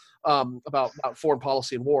said about foreign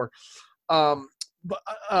policy and war. But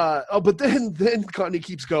then Kanye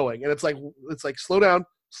keeps going, and it's like slow down,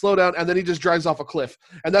 and then he just drives off a cliff.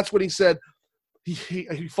 And that's when he said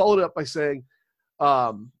he followed it up by saying,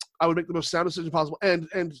 I would make the most sound decision possible, and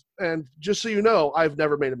just so you know, I've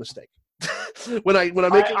never made a mistake. when I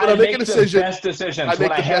make a decision, the best decisions.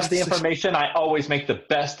 When I have the information, I always make the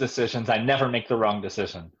best decisions. I never make the wrong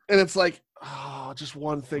decision. And it's like, just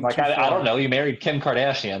one thing. Like I don't know. You married Kim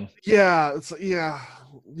Kardashian. Yeah, it's yeah.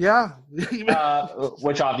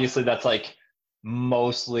 Which obviously that's like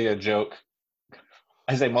mostly a joke.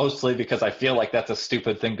 I say mostly because I feel like that's a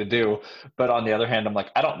stupid thing to do. But on the other hand, I'm like,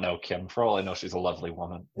 I don't know Kim. For all I know, she's a lovely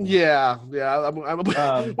woman. Yeah.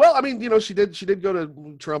 Well, I mean, she did go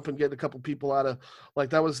to Trump and get a couple people out of like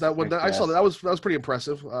that. I saw that was pretty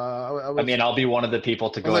impressive. I mean, I'll be one of the people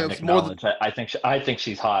to go and acknowledge. I think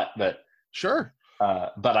she's hot, but sure.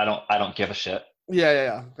 But I don't give a shit.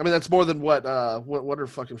 Yeah. I mean, that's more than what her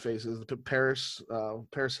fucking face is. Paris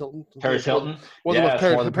Hilton. Paris Hilton. More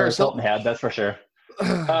than Paris Hilton had. That's for sure.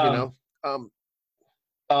 Oh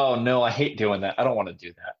no, I hate doing that. I don't want to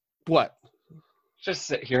do that. What? Just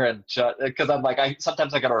sit here and because I'm like,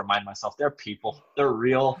 sometimes I got to remind myself they're people. They're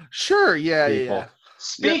real. Sure. Yeah. People. Yeah.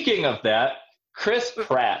 Speaking of that, Chris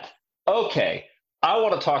Pratt. Okay, I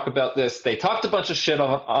want to talk about this. They talked a bunch of shit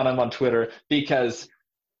on him on Twitter because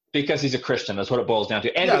he's a Christian. That's what it boils down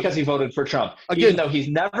to, and because he voted for Trump. Again, even though he's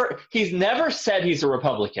never said he's a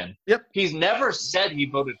Republican. Yep. He's never said he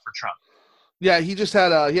voted for Trump. Yeah, he just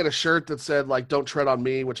had a shirt that said like "Don't tread on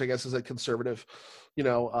me," which I guess is a conservative, we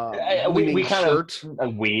kind shirt.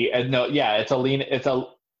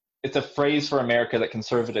 It's a phrase for America that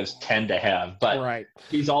conservatives tend to have. But right.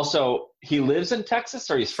 He lives in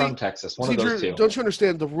Texas or he's from Texas. One of those two. Don't you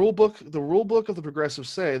understand the rule book? The rule book of the progressives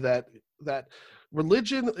say that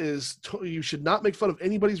religion is you should not make fun of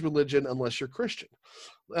anybody's religion unless you're Christian.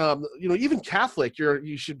 Even Catholic,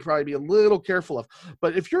 you should probably be a little careful of.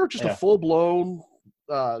 But if you're just a full blown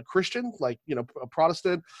Christian, like a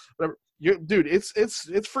Protestant, whatever, dude,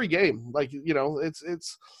 it's free game. Like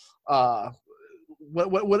it's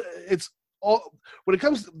what it's all when it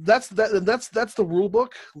comes. That's the rule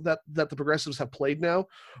book that the progressives have played now,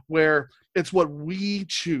 where it's what we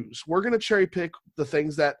choose. We're going to cherry pick the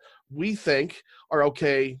things that we think are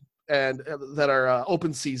okay and that are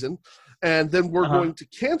open season. And then we're going to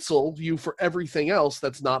cancel you for everything else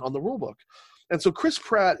that's not on the rule book. And so Chris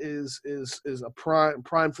Pratt is a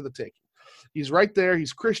prime for the taking. He's right there.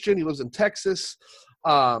 He's Christian. He lives in Texas.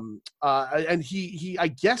 And he I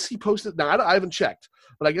guess he posted, now I haven't checked,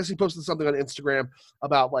 but I guess he posted something on Instagram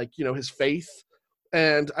about his faith.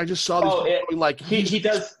 And I just saw these he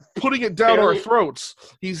does putting it down our throats.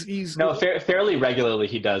 He's fairly regularly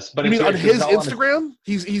he does. But you mean on his Instagram?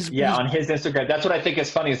 He's on his Instagram. That's what I think is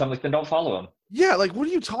funny. Is I'm like, then don't follow him. Yeah, like what are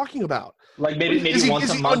you talking about? Like maybe once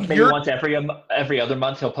a month, maybe once every other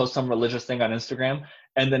month, he'll post some religious thing on Instagram,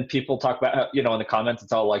 and then people talk about in the comments,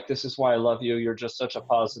 it's all like, "This is why I love you. You're just such a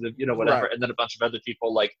positive, whatever." Right. And then a bunch of other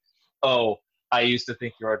people like, "Oh, I used to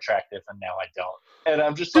think you were attractive, and now I don't." And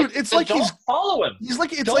I'm just dude, it's like don't follow him. He's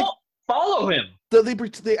like, follow him.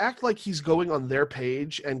 They act like he's going on their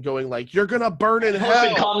page and going like, "You're gonna burn in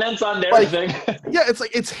hell." Comments on their thing. Yeah, it's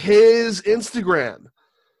like it's his Instagram.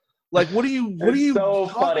 Like, what are you? So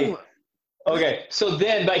funny. About? Okay, so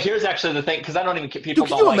then, but here's actually the thing, because I don't even people. Dude,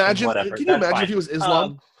 can you imagine? Can you imagine if he was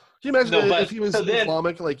Islam? Can you imagine if he was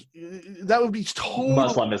Islamic? Like that would be totally.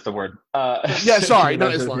 Muslim is the word. Yeah, sorry,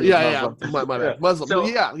 not Islam. Yeah. My bad. Muslim. So,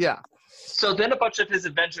 yeah. So then a bunch of his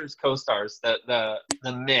Avengers co-stars, the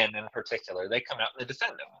men in particular, they come out and they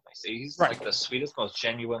defend him. They say he's like the sweetest, most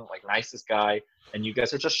genuine, like nicest guy, and you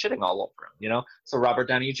guys are just shitting all over him, So Robert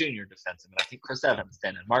Downey Jr. defends him, and I think Chris Evans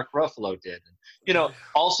did, and Mark Ruffalo did. And,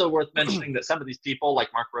 also worth mentioning that some of these people, like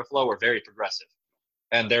Mark Ruffalo, are very progressive,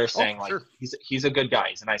 and they're saying he's a good guy,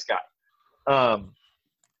 he's a nice guy.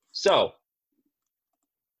 So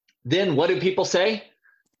then what do people say?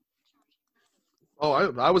 Oh,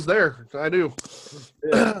 I was there. I knew.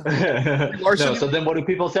 So then what do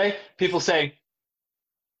people say? People say,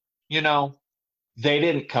 they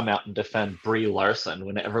didn't come out and defend Brie Larson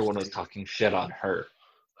when everyone was talking shit on her.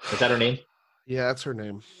 Is that her name? Yeah, that's her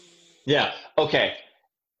name. Yeah. Okay.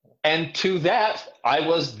 And to that, I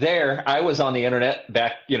was there. I was on the internet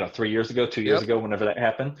back, 3 years ago, 2 years Yep. ago, whenever that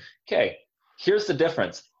happened. Okay. Here's the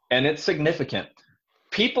difference, and it's significant.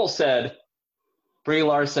 People said Brie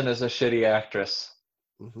Larson is a shitty actress.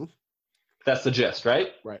 Hmm. That's the gist,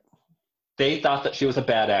 right? Right. They thought that she was a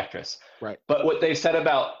bad actress. Right. But what they said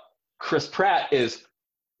about Chris Pratt is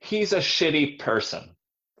he's a shitty person.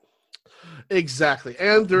 Exactly.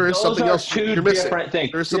 And there is Those something are else two you're missing. different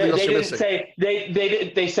things. There's something They, else they you're didn't missing.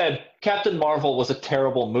 say they said Captain Marvel was a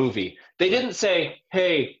terrible movie. They didn't say,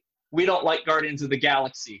 "Hey, we don't like Guardians of the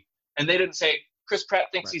Galaxy," and they didn't say Chris Pratt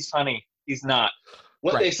thinks Right. he's funny. He's not.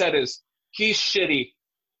 What Right. they said is he's shitty,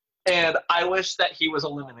 and I wish that he was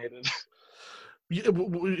eliminated.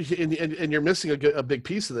 And you're missing a big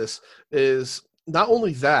piece of this is not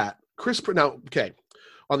only that now, okay,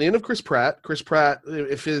 on the end of Chris Pratt,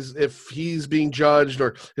 if he's being judged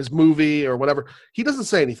or his movie or whatever, he doesn't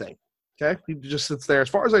say anything. Okay, he just sits there. As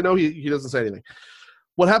far as I know, he doesn't say anything.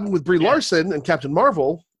 What happened with Brie Yeah. Larson and Captain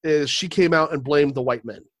Marvel is she came out and blamed the white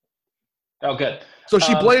men. Oh, good. So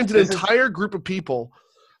she blamed an this entire group of people,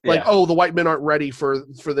 Yeah. oh, the white men aren't ready for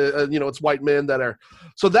the it's white men that are.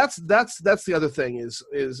 So that's the other thing is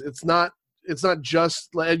it's not just,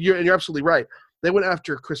 and you're absolutely right. They went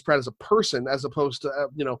after Chris Pratt as a person as opposed to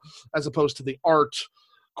the art,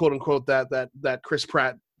 quote unquote, that Chris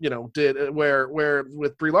Pratt did. Where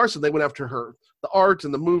with Brie Larson they went after her, the art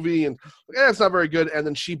and the movie, and it's not very good. And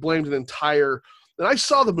then she blamed an entire. And I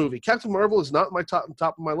saw the movie. Captain Marvel is not my top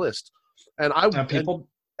of my list. And people.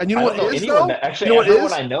 and you know I what don't know is anyone though? that actually. You know what Everyone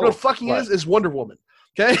is? I know. You know what fucking is Wonder Woman.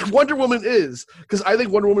 Okay, Wonder Woman is, because I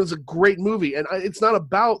think Wonder Woman is a great movie, and it's not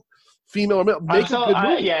about female or male. Make a good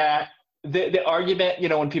movie. Yeah. The argument,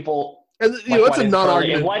 when people And like, it's a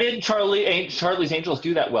non-argument. And why didn't Charlie's Angels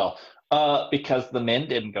do that well? Because the men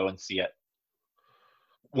didn't go and see it.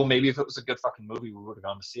 Well, maybe if it was a good fucking movie, we would have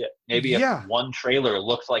gone to see it. Maybe if one trailer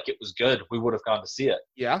looked like it was good, we would have gone to see it.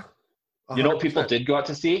 Yeah. 100%. You know what people did go out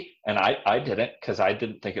to see? And I didn't, because I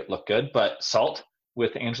didn't think it looked good, but Salt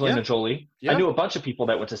with Angelina Jolie. Yeah. I knew a bunch of people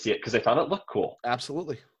that went to see it because they thought it looked cool.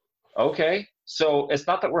 Absolutely. Okay. So it's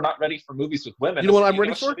not that we're not ready for movies with women. You know what I'm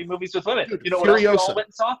ready for? Movies with women. Dude, you know what else we all went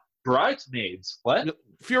and saw? Bridesmaids. What?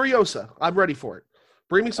 Furiosa. I'm ready for it.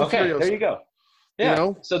 Bring me some Furiosa. There you go.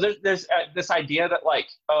 Yeah. So there's this idea that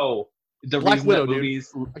the Black Widow,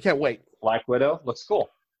 movies. Dude. I can't wait. Black Widow looks cool.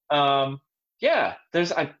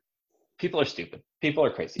 There's people are stupid. People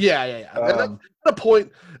are crazy. Yeah. At a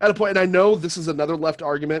point, and I know this is another left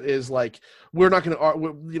argument is we're not going to,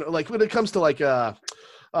 when it comes to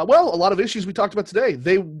a lot of issues we talked about today,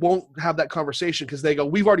 they won't have that conversation because they go,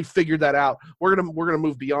 we've already figured that out. We're gonna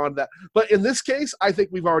move beyond that. But in this case, I think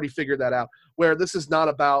we've already figured that out. Where this is not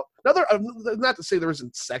about not to say there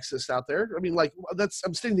isn't sexist out there. I mean,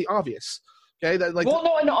 I'm stating the obvious. Okay,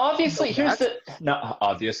 no, obviously here's not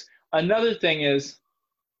obvious. Another thing is,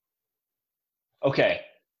 okay,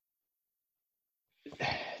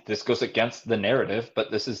 this goes against the narrative,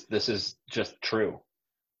 but this is just true.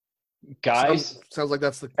 Guys, sounds like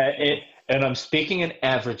that's and I'm speaking in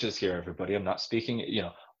averages here, everybody. I'm not speaking,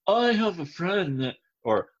 I have a friend that,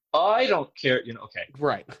 or I don't care, okay.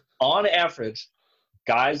 Right. On average,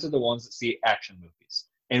 guys are the ones that see action movies.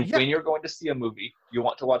 And when you're going to see a movie, you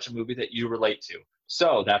want to watch a movie that you relate to.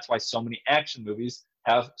 So that's why so many action movies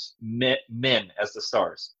have men as the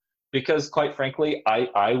stars. Because quite frankly,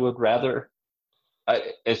 I would rather,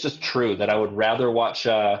 it's just true that I would rather watch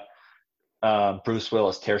Bruce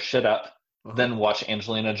Willis tear shit up than watch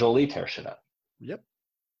Angelina Jolie tear shit up. Yep.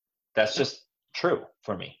 That's just true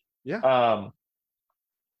for me. Yeah.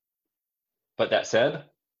 But that said,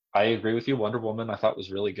 I agree with you. Wonder Woman I thought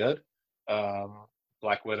was really good.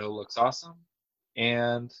 Black Widow looks awesome.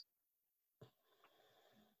 And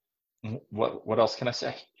what else can I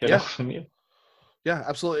say? From you? Yeah,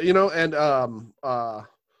 absolutely. And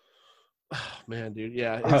man, dude,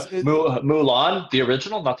 yeah. Mulan, the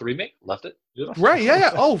original, not the remake. Left it. Right,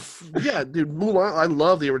 yeah. Oh, yeah, dude, Mulan. I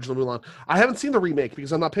love the original Mulan. I haven't seen the remake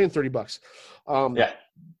because I'm not paying $30. Yeah.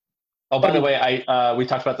 Oh, by the way, we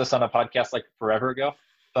talked about this on a podcast forever ago,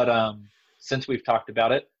 but since we've talked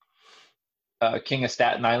about it, King of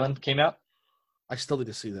Staten Island came out. I still need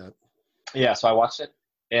to see that. Yeah, so I watched it,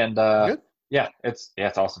 and good? Yeah, it's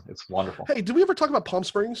awesome. It's wonderful. Hey, did we ever talk about Palm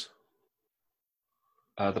Springs?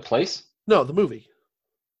 The place? No, the movie.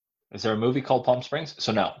 Is there a movie called Palm Springs?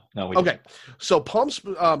 So no, we okay. Didn't. So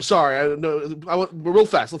sorry, I went real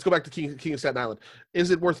fast. Let's go back to King of Staten Island.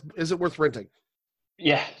 Is it worth renting?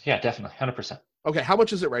 Yeah, definitely, 100%. Okay, how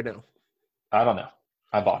much is it right now? I don't know.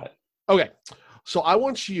 I bought it. Okay, so I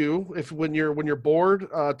want you, when you're bored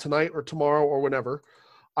tonight or tomorrow or whenever,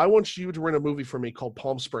 I want you to rent a movie for me called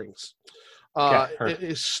Palm Springs.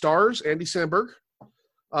 It stars Andy Samberg,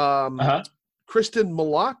 Kristen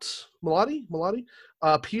Milotti,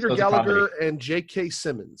 Peter Gallagher, and J.K.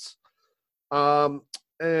 Simmons.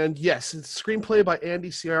 And yes, it's a screenplay by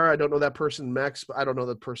Andy Sierra. I don't know that person, Max, but I don't know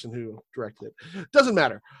the person who directed it. Doesn't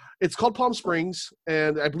matter. It's called Palm Springs,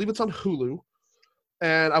 and I believe it's on Hulu.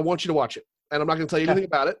 And I want you to watch it. And I'm not going to tell you anything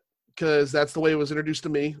about it because that's the way it was introduced to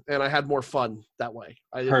me, and I had more fun that way.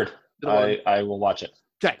 I will watch it.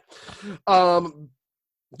 Okay.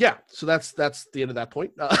 Yeah, so that's the end of that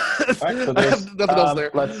point. Right, so I have nothing else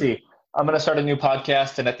there. Let's see. I'm going to start a new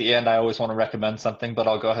podcast, and at the end, I always want to recommend something, but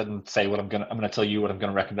I'll go ahead and say I'm going to tell you what I'm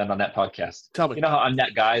going to recommend on that podcast. Tell me. You know how I'm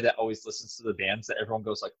that guy that always listens to the bands that everyone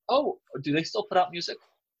goes like, oh, do they still put out music?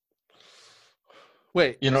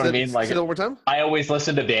 Wait. You know what I mean? Like, say that one more time? I always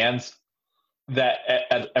listen to bands that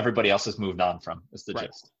everybody else has moved on from, is the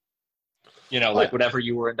gist. You know, like whatever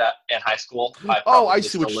you were in high school. I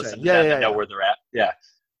see what you're saying. Yeah. Know where they're at. Yeah.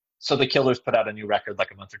 So the Killers put out a new record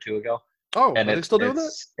like a month or two ago. Oh, and are they still doing that?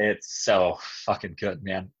 It's so fucking good,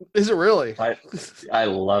 man. Is it really? I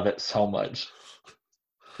love it so much.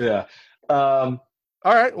 Yeah. All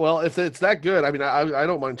right. Well, if it's that good, I mean, I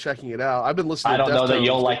don't mind checking it out. I've been listening. I don't know that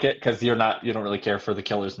you'll like it because you don't really care for the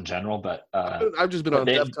Killers in general. But I've just been on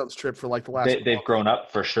a Deftones trip for like the last. They've grown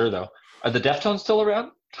up for sure, though. Are the Deftones still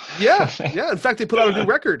around? Yeah. In fact, they put out a new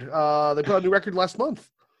record. They put out a new record last month.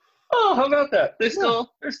 Oh, how about that? They're still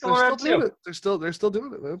around doing it. They're still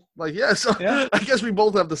doing it, man. Like, so I guess we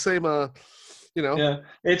both have the same, Yeah,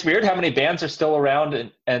 it's weird how many bands are still around,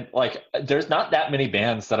 and like, there's not that many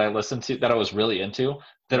bands that I listened to that I was really into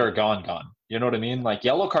that are gone. You know what I mean? Like,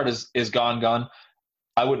 Yellowcard is gone.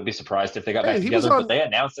 I wouldn't be surprised if they got back together, but they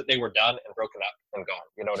announced that they were done and broken up and gone.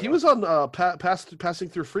 You know what I mean? He was on Passing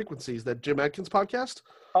Through Frequencies, that Jim Adkins podcast.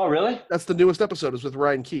 Oh, really? That's the newest episode. Is with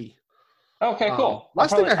Ryan Key. Okay, cool.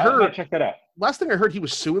 Last thing I heard, check that out. Last thing I heard, he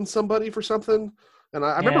was suing somebody for something, and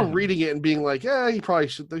I remember reading it and being like, "Yeah, they probably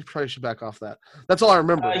should back off that." That's all I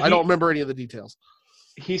remember. I don't remember any of the details.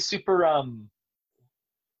 He's super on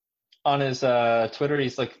his Twitter.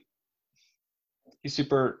 He's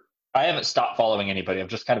super. I haven't stopped following anybody. I've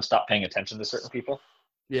just kind of stopped paying attention to certain people.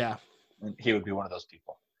 Yeah, and he would be one of those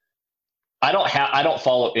people. I don't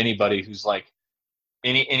follow anybody who's like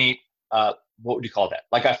any what would you call that?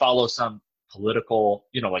 Like, I follow some political,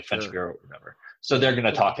 like Fench Bureau or whatever. So they're going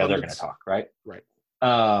to talk how they're going to talk, right? Right.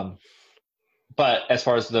 But as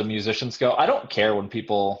far as the musicians go, I don't care when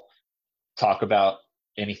people talk about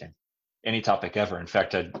anything, any topic ever. In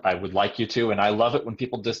fact, I would like you to, and I love it when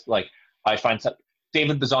people just I find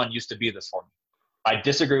David Bazan used to be this for me. I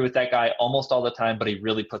disagree with that guy almost all the time, but he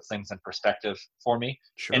really puts things in perspective for me.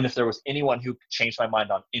 Sure. And if there was anyone who changed my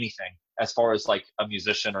mind on anything, as far as like a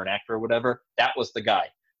musician or an actor or whatever, that was the guy,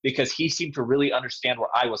 because he seemed to really understand where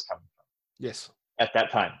I was coming from. Yes. At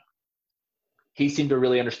that time, he seemed to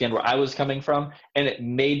really understand where I was coming from, and it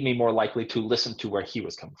made me more likely to listen to where he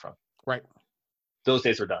was coming from. Right. Those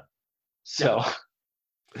days are done. So,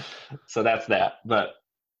 so that's that. But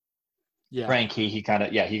yeah, Frankie, he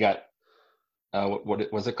got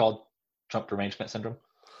what was it called? Trump derangement syndrome.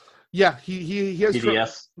 Yeah, he has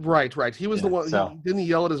PDS. Right. He was the one. Didn't he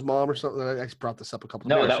yell at his mom or something? I brought this up a couple.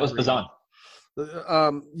 No, that was Bazan.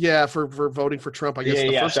 For voting for Trump, I guess.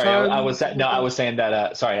 First time. I was saying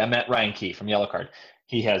that. Sorry, I meant Ryan Key from Yellowcard.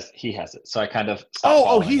 He has it. So I kind of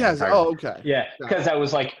stopped. He has it. Oh, okay. Yeah, because I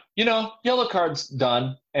was like, Yellowcard's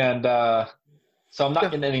done, and so I'm not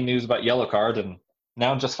getting any news about Yellowcard, and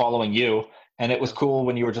now I'm just following you. And it was cool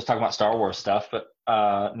when you were just talking about Star Wars stuff, but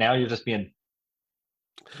now you're just being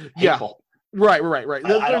hateful. Yeah, right.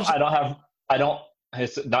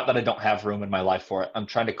 It's not that I don't have room in my life for it. I'm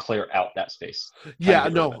trying to clear out that space. Yeah,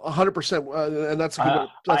 no, 100%. And that's a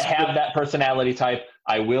good. I have that personality type.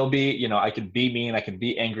 I will be, I can be mean, I can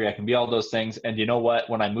be angry, I can be all those things. And you know what?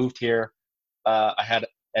 When I moved here,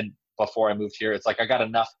 before I moved here, it's like I got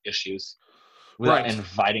enough issues without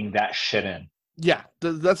inviting that shit in. Yeah,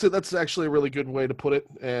 that's actually a really good way to put it,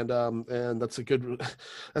 and that's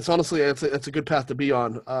honestly it's a good path to be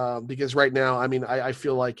on, because right now, I mean, I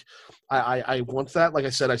feel like I want that. Like I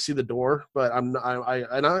said, I see the door, but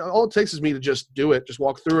all it takes is me to just do it, just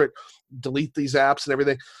walk through it, delete these apps and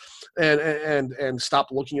everything, and stop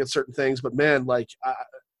looking at certain things. But man, like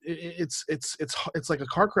it's like a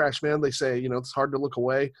car crash, man. They say it's hard to look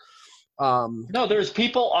away. No, there's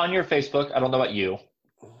people on your Facebook. I don't know about you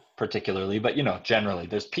particularly, but generally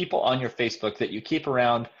there's people on your Facebook that you keep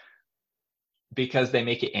around because they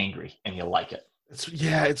make you angry and you like it. It's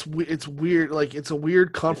weird. Like, it's a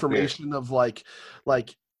weird confirmation of like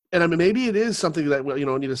And I mean, maybe it is something that, you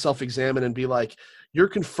know, I need to self-examine and be like, you're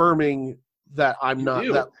confirming that I'm You not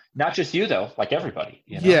that. do. Not just you though, like everybody,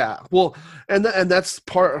 you know? Yeah. Well, and that's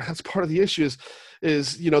part of the issue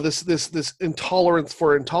is, you know, this intolerance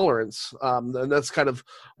for intolerance. And that's kind of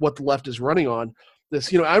what the left is running on.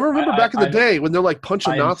 This, you know, I remember back in the day when they're like punch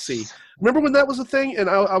a I'm Nazi. Remember when that was a thing? And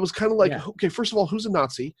I was kind of like, yeah. okay, first of all, who's a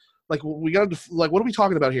Nazi? Like, we got to, like, what are we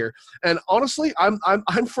talking about here? And honestly, I'm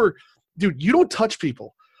for, dude, you don't touch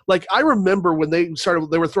people. Like, I remember when they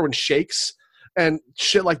were throwing shakes and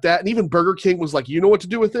shit like that. And even Burger King was like, you know what to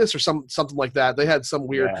do with this, or something like that. They had some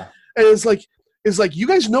weird, Yeah. and it's like, you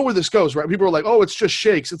guys know where this goes, right? People are like, oh, it's just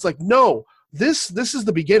shakes. It's like, no, this is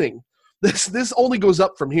the beginning. This only goes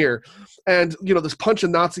up from here. And, you know, this punch a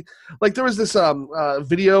Nazi, like there was this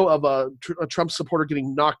video of a Trump supporter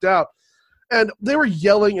getting knocked out, and they were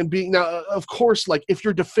yelling and being, now, of course, like if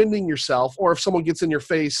you're defending yourself or if someone gets in your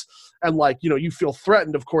face and, like, you know, you feel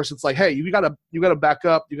threatened, of course, it's like, hey, you gotta back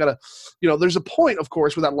up. You gotta, you know, there's a point, of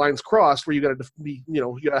course, where that line's crossed where you gotta be, you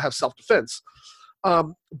know, you gotta have self-defense.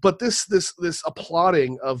 But this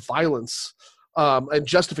applauding of violence and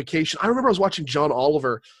justification. I remember I was watching John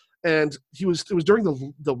Oliver, and it was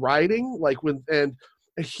during the rioting, like when, and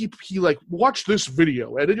he like, watch this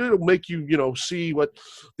video and it'll make you, you know, see what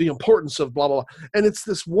the importance of blah blah blah. And it's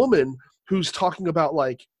this woman who's talking about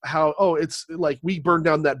like how, oh, it's like we burned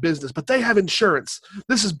down that business, but they have insurance.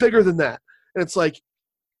 This is bigger than that. And it's like,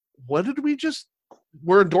 what did we just?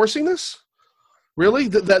 We're endorsing this? Really?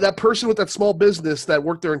 That person with that small business that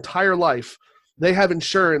worked their entire life, they have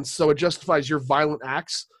insurance, so it justifies your violent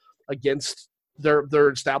acts against their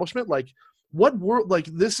establishment? Like, what world? Like,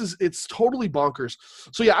 it's totally bonkers.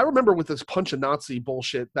 So yeah, I remember with this punch a Nazi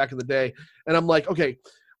bullshit back in the day, and I'm like, okay,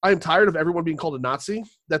 I am tired of everyone being called a Nazi.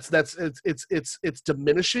 It's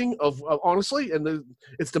diminishing of honestly, and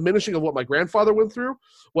it's diminishing of what my grandfather went through,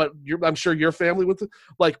 what I'm sure your family went through.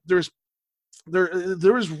 Like, there was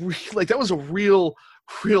like, that was a real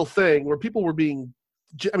thing where people were being,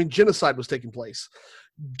 I mean, genocide was taking place.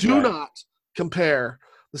 Do Right. not compare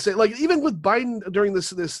the same, like even with Biden during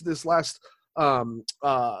this last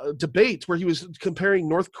debate where he was comparing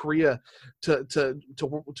North Korea to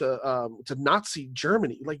Nazi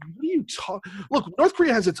Germany. Like, what do you talk? Look, North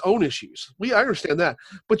Korea has its own issues. I understand that,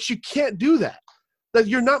 but you can't do that. That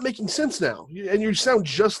you're not making sense now, and you sound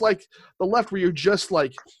just like the left, where you're just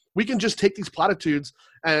like, we can just take these platitudes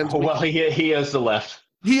and Well, he is the left.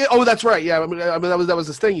 Oh, that's right. Yeah, I mean that was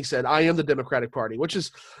this thing he said. I am the Democratic Party, which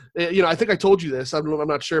is, you know, I think I told you this. I'm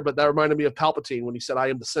not sure, but that reminded me of Palpatine when he said, "I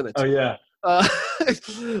am the Senate." Oh yeah. Uh,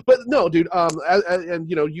 but no, dude. And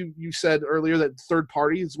you know, you said earlier that third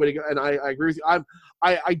party is the way to go, and I agree with you.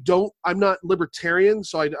 I'm not libertarian,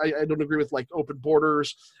 so I don't agree with like open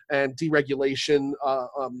borders and deregulation.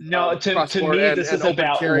 No, to me, this is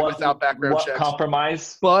about without background what checks.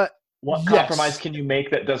 compromise. But what compromise can you make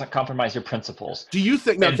that doesn't compromise your principles? Do you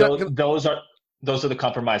think now? Those are the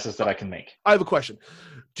compromises that I can make. I have a question.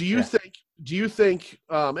 Do you think?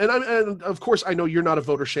 And of course, I know you're not a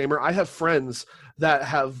voter shamer. I have friends that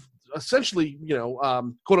have essentially, you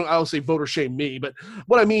know, quote, I'll say voter shame me, but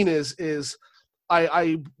what I mean is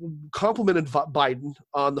I complimented Biden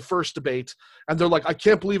on the first debate, and they're like, I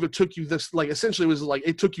can't believe it took you this, like, essentially it was like,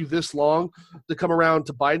 it took you this long to come around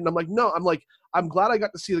to Biden. I'm like, no, I'm glad I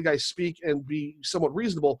got to see the guy speak and be somewhat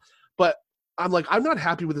reasonable, but I'm like, I'm not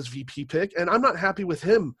happy with his VP pick, and I'm not happy with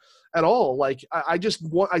him at all. Like, I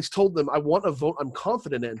told them I want a vote I'm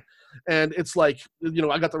confident in. And it's like, you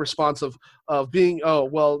know, I got the response of being, oh,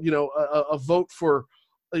 well, you know, a vote for,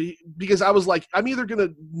 because I was like, I'm either going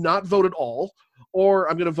to not vote at all, or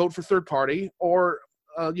I'm going to vote for third party, or,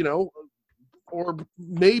 you know, or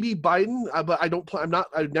maybe Biden, but I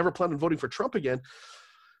never plan on voting for Trump again.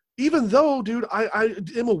 Even though, dude, I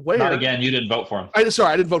am aware. Not again. You didn't vote for him. I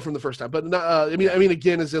didn't vote for him the first time, but not, I mean,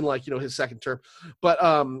 again, as in like, you know, his second term. But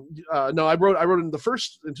no, I wrote in the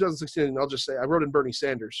first in 2016. I'll just say I wrote in Bernie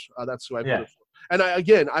Sanders. That's who I voted for. And I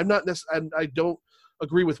don't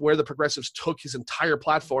agree with where the progressives took his entire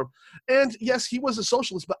platform. And yes, he was a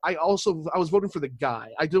socialist, but I was voting for the guy.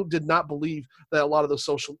 I did not believe that a lot of those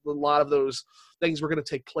things were going to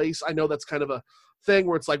take place. I know that's kind of a thing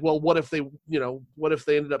where it's like, well, what if they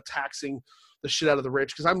ended up taxing the shit out of the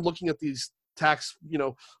rich? Because I'm looking at these tax, you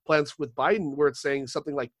know, plans with Biden where it's saying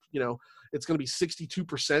something like, you know, it's going to be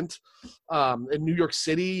 62% in New York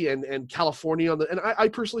City and California. And I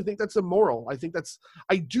personally think that's immoral. I think and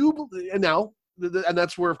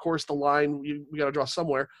that's where, of course, the line we got to draw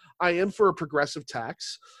somewhere. I am for a progressive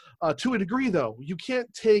tax to a degree, though. You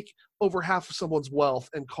can't take over half of someone's wealth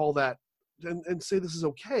and call that and say this is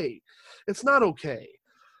okay. It's not okay.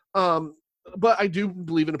 But I do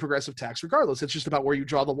believe in a progressive tax regardless. It's just about where you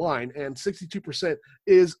draw the line, and 62%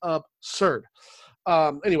 is absurd.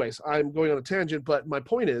 Anyways, I'm going on a tangent, but my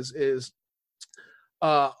point is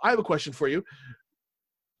I have a question for you.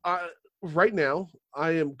 Right now,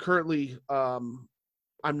 I am currently I'm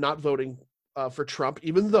not voting for Trump,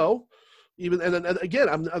 even and again,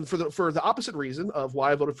 I'm for the opposite reason of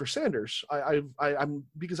why I voted for Sanders. I'm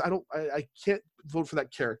because I can't vote for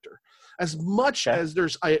that character as much as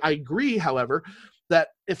there's. I agree, however, that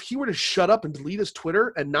if he were to shut up and delete his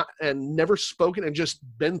Twitter and never spoken and just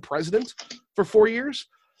been president for 4 years,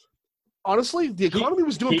 honestly, the economy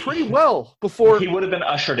was doing pretty well before he would have been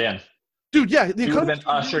ushered in. Dude, yeah, the economy would have been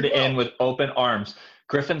ushered in with open arms.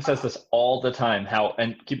 Griffin says this all the time.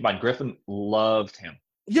 And keep in mind, Griffin loved him.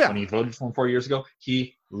 Yeah. When he voted for him 4 years ago,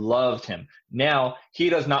 he loved him. Now he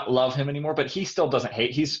does not love him anymore, but he still doesn't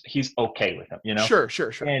hate. He's okay with him, you know. Sure.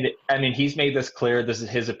 And I mean, he's made this clear. This is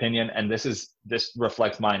his opinion, and this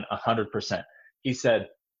reflects mine 100%. He said,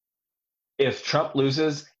 if Trump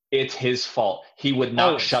loses, it's his fault. He would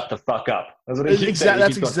not shut the fuck up. That's what he said.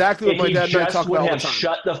 That's exactly what my dad and I talk about all the time.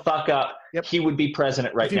 Shut the fuck up. Yep. He would be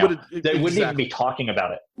president right now. They wouldn't even be talking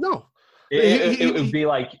about it. No. It would be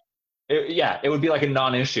like. It would be like a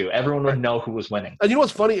non-issue. Everyone would know who was winning. And you know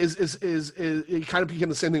what's funny is it kind of became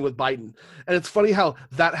the same thing with Biden. And it's funny how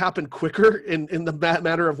that happened quicker in the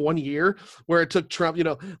matter of 1 year, where it took Trump,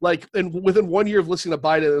 and within 1 year of listening to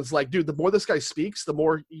Biden, it's like, dude, the more this guy speaks, the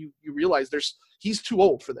more you realize he's too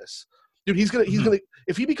old for this. Dude, he's gonna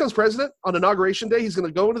if he becomes president on Inauguration Day, he's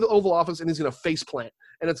gonna go into the Oval Office and he's gonna face plant,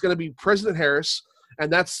 and it's gonna be President Harris.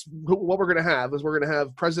 And that's what we're going to have is we're going to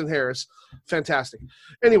have President Harris. Fantastic.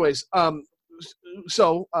 Anyways,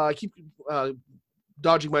 so I keep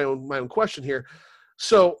dodging my own question here.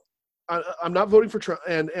 So I'm not voting for Trump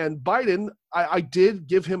and Biden. I did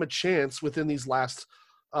give him a chance within these last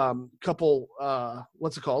couple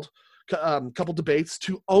couple debates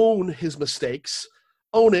to own his mistakes.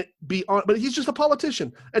 Own it, be on, but he's just a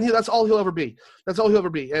politician, and that's all he'll ever be. That's all he'll ever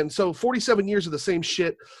be. And so, 47 years of the same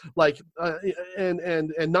shit,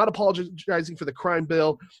 and not apologizing for the crime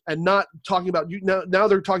bill, and not talking about you. Now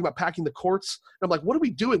they're talking about packing the courts. And I'm like, what are we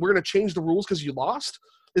doing? We're going to change the rules because you lost?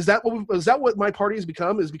 Is that what my party has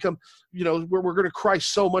become? Where we're going to cry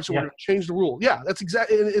so much and we're going to change the rule? Yeah, that's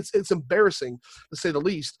exactly. It's embarrassing to say the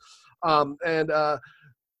least. My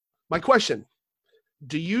question: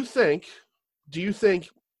 Do you think,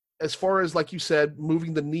 as far as, like you said,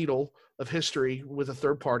 moving the needle of history with a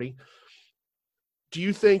third party, do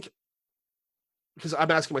you think, because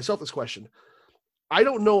I'm asking myself this question, I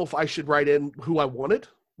don't know if I should write in who I wanted,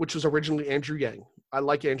 which was originally Andrew Yang. I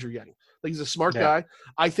like Andrew Yang. I think he's a smart guy.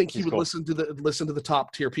 I think he would listen to the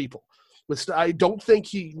top tier people. I don't think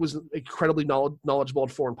he was incredibly knowledgeable in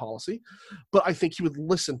foreign policy, but I think he would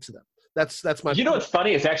listen to them. That's my. You know what's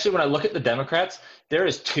funny is actually when I look at the Democrats, there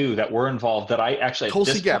is two that were involved that I actually at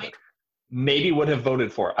Tulsi this Gabbard point maybe would have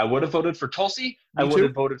voted for. I would have voted for Tulsi. I would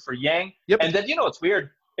have voted for Yang. Yep. And then what's weird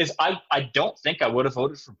is I don't think I would have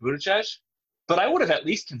voted for Buttigieg, but I would have at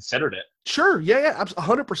least considered it. Sure. Yeah.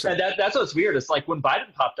 100%. And that's what's weird. It's like when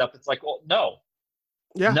Biden popped up, it's like, well, no.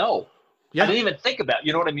 Yeah. No. Yeah. I didn't even think about it.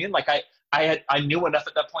 You know what I mean? Like I knew enough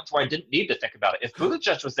at that point to where I didn't need to think about it. If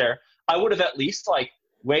Buttigieg was there, I would have at least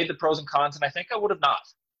weighed the pros and cons, and I think I would have not.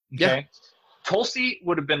 Okay. Yeah. Tulsi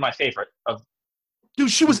would have been my favorite of.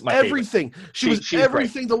 Dude, she was everything. Favorite. She was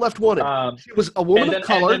everything the left wanted. She was a woman of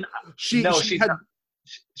color. She's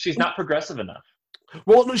not progressive enough.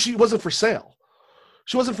 Well, no, she wasn't for sale.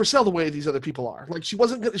 She wasn't for sale the way these other people are. Like she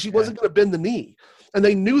wasn't going to bend the knee, and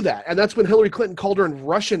they knew that. And that's when Hillary Clinton called her a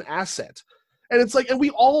Russian asset. And it's like, and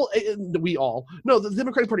the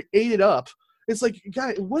Democratic Party ate it up. It's like,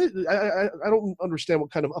 guy, I don't understand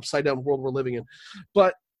what kind of upside down world we're living in,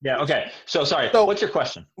 but. Yeah. Okay. So sorry. What's your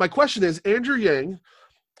question? My question is Andrew Yang.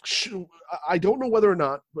 I don't know whether or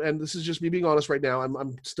not, and this is just me being honest right now.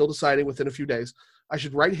 I'm still deciding within a few days. I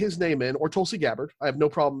should write his name in or Tulsi Gabbard. I have no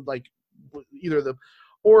problem either of them,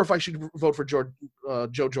 or if I should vote for Jo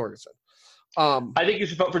Jorgensen. I think you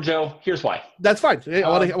should vote for Joe. Here's why. That's fine. I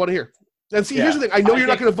want to hear. And see, here's the thing. I know you're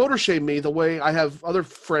not going to voter shame me the way I have other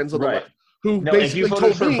friends on the left who basically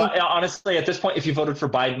told me. Honestly, at this point, if you voted for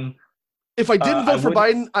Biden. If I didn't vote for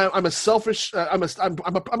Biden, I'm a selfish. I'm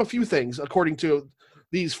a few things according to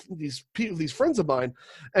these friends of mine,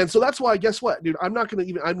 and so that's why. Guess what, dude? I'm not going to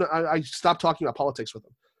even. I stopped talking about politics with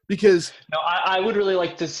them because. No, I would really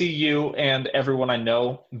like to see you and everyone I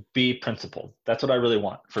know be principled. That's what I really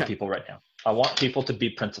want for people right now. I want people to be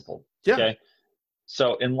principled. Yeah. Okay.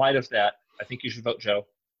 So in light of that, I think you should vote Joe,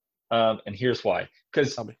 and here's why.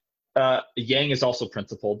 Because Yang is also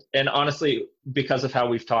principled, and honestly, because of how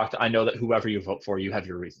we've talked, I know that whoever you vote for, you have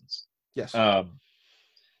your reasons. Yes.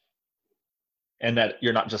 And that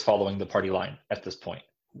you're not just following the party line at this point.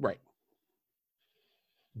 Right.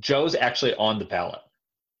 Joe's actually on the ballot.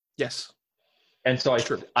 Yes. And so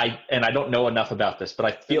I don't know enough about this, but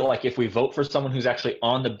I feel like if we vote for someone who's actually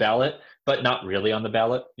on the ballot, but not really on the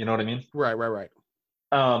ballot, you know what I mean? Right.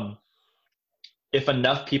 If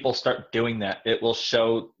enough people start doing that, it will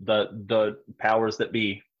show the powers that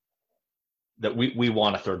be that we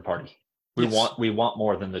want a third party. We want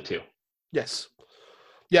more than the two. Yes.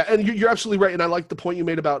 Yeah, and you're absolutely right, and I like the point you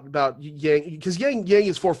made about Yang, because Yang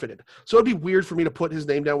is forfeited. So it'd be weird for me to put his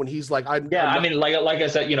name down when he's like, I mean, like I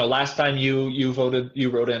said, last time you voted, you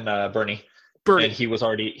wrote in Bernie, and he was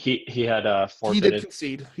already he had forfeited.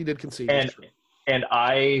 He did concede, and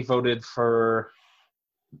I voted for.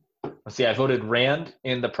 Let's see, I voted Rand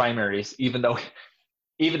in the primaries, even though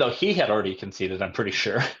he had already conceded, I'm pretty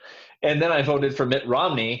sure. And then I voted for Mitt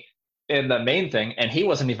Romney in the main thing, and he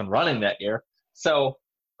wasn't even running that year. So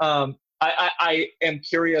I am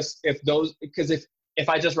curious if those, because if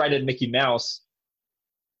I just write in Mickey Mouse,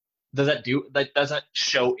 that doesn't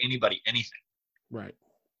show anybody anything. Right.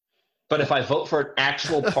 But if I vote for an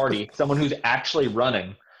actual party, someone who's actually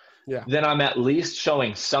running, then I'm at least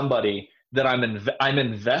showing somebody that I'm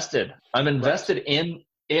invested. I'm invested in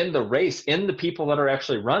the race, in the people that are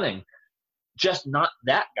actually running, just not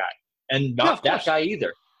that guy, and not that guy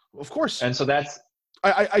either. Of course. And so that's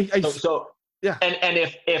yeah. And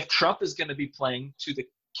if Trump is going to be playing to the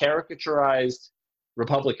caricaturized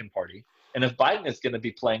Republican Party, and if Biden is going to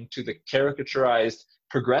be playing to the caricaturized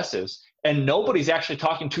progressives, and nobody's actually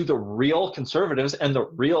talking to the real conservatives and the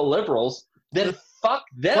real liberals, then fuck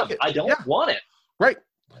them. Fuck I don't want it. Right.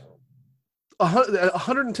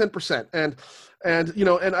 110%. And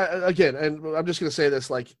I'm just going to say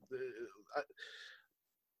this, like,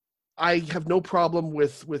 I have no problem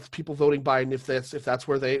with people voting Biden if that's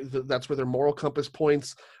where their moral compass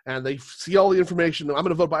points and they see all the information. I'm going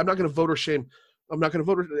to vote Biden. I'm not going to vote or shame. I'm not going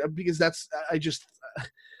to vote because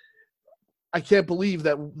I can't believe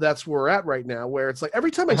that's where we're at right now, where it's like every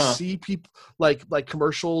time I see people like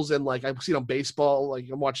commercials and like I've seen on baseball, like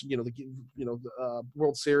I'm watching, the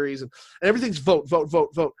World Series and everything's vote.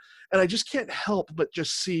 And I just can't help but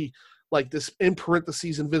just see like this in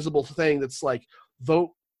parentheses invisible thing that's like vote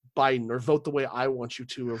Biden or vote the way I want you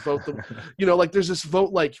to, or vote the, like there's this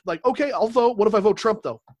vote like, okay, I'll vote. What if I vote Trump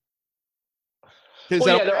though?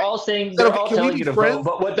 They're all telling you to vote,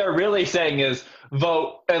 but what they're really saying is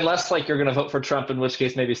vote unless like you're going to vote for Trump, in which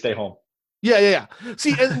case maybe stay home. Yeah.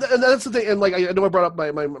 See, and that's the thing. And like, I know I brought up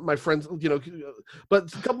my friends, but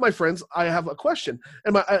a couple of my friends, I have a question,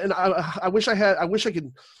 and I wish I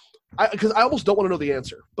could, because I almost don't want to know the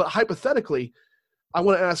answer, but hypothetically, I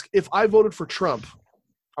want to ask, if I voted for Trump,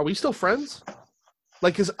 are we still friends?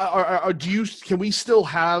 Like, can we still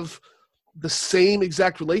have the same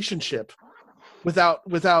exact relationship without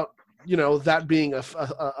that being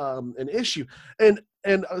an issue? And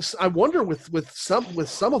I wonder with some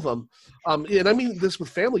of them, and I mean this with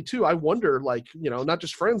family too. I wonder, like, not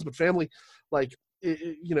just friends but family, like,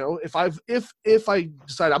 if I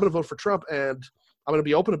decide I'm going to vote for Trump and I'm going to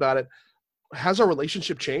be open about it, has our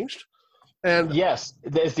relationship changed? And yes,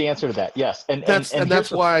 is the answer to that. Yes, and that's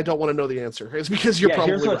why I don't want to know the answer. It's because you're probably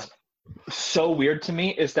here's what's so weird to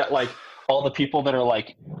me is that like all the people that are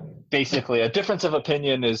like basically a difference of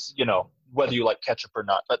opinion is whether you like ketchup or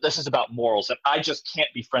not, but this is about morals, and I just can't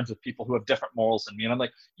be friends with people who have different morals than me. And I'm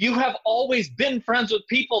like, you have always been friends with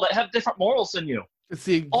people that have different morals than you.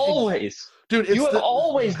 Always, dude. You have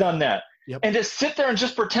always done that. Yep. And to sit there and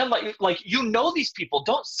just pretend like these people.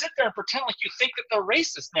 Don't sit there and pretend like you think that they're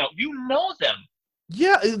racist now. You know them.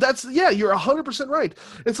 Yeah, you're 100% right.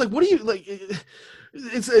 It's like, what do you like?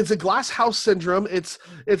 It's a glass house syndrome. It's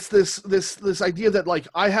this idea that like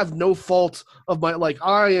I have no fault of my, like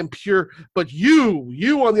I am pure, but you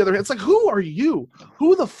on the other hand, it's like, who are you?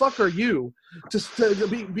 Who the fuck are you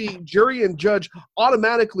to be jury and judge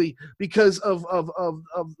automatically because of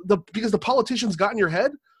the politicians got in your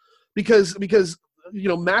head? Because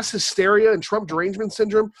mass hysteria and Trump derangement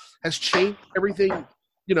syndrome has changed everything,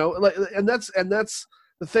 and that's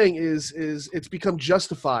the thing is it's become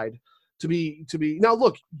justified to be now.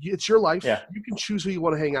 Look, it's your life. Yeah. You can choose who you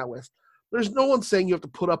want to hang out with, There's no one saying you have to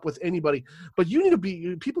put up with anybody, but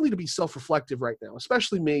people need to be self-reflective right now,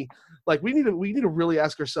 especially me. Like we need to really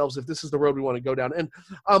ask ourselves if this is the road we want to go down. And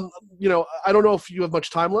I don't know if you have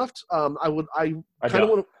much time left. I kind of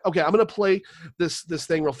want to. Okay, I'm going to play this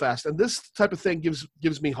thing real fast, and this type of thing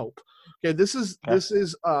gives me hope. Okay, this is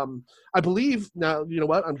I believe now. You know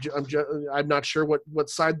what? I'm not sure what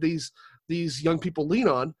side these young people lean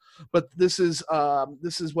on, but this is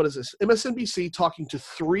what is this? MSNBC talking to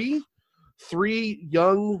three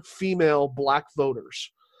young female black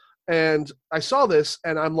voters. And I saw this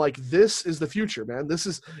and I'm like, this is the future, man. This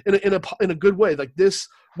is in a good way. Like this,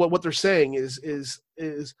 what they're saying is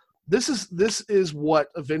this is what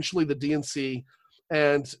eventually the DNC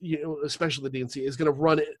and especially the DNC is going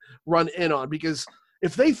to run in on, because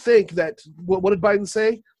if they think that what did Biden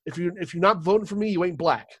say? If you're not voting for me, you ain't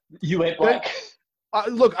black. You ain't black.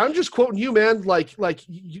 Look, I'm just quoting you, man. Like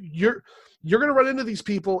you're going to run into these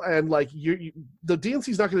people, and like the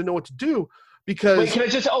DNC's not going to know what to do because. Wait, can I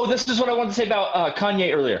just? Oh, this is what I wanted to say about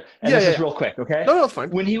Kanye earlier, and this is real quick, okay? No, it's fine.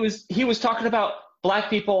 When he was talking about black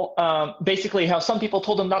people, basically how some people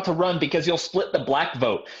told him not to run because you'll split the black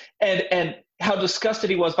vote, and how disgusted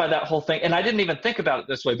he was by that whole thing. And I didn't even think about it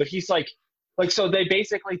this way, but he's like, so they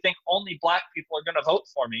basically think only black people are going to vote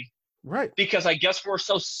for me. Right. Because I guess we're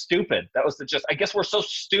so stupid. That was the gist. I guess we're so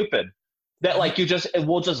stupid that like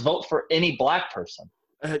we'll just vote for any black person.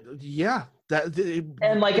 Yeah.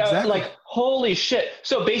 And exactly. Holy shit.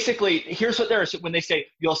 So basically, here's what when they say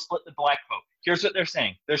you'll split the black vote. Here's what they're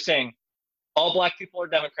saying. They're saying all black people are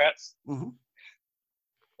Democrats. Mm-hmm.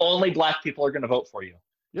 Only black people are going to vote for you.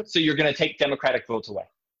 Yep. So you're going to take Democratic votes away.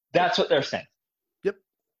 That's what they're saying. Yep.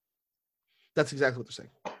 That's exactly what they're saying.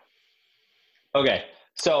 Okay.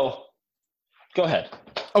 So go ahead.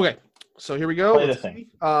 Okay. So here we go. Play the thing.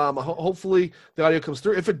 Hopefully the audio comes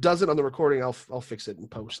through. If it doesn't on the recording, I'll fix it in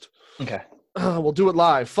post. Okay. We'll do it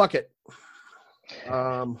live. Fuck it.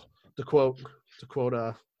 To quote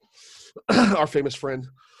our famous friend.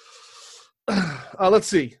 Let's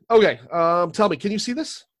see. Okay. Tell me, can you see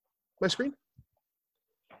this? My screen?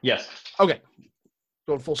 Yes. Okay.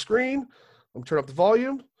 Going full screen. I'm turning up the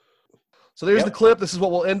volume. So there's the clip. This is what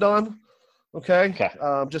we'll end on. Okay.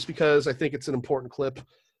 Just because I think it's an important clip,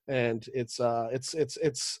 and it's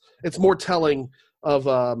more telling of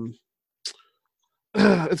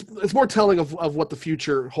it's more telling of what the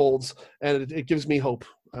future holds, and it gives me hope.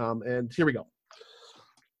 And here we go.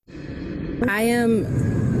 I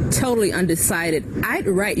am totally undecided. I'd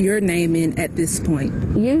write your name in at this point.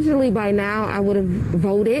 Usually by now I would have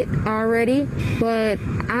voted already, but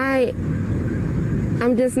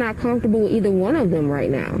I'm just not comfortable with either one of them right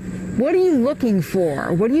now. What are you looking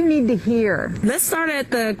for? What do you need to hear? Let's start at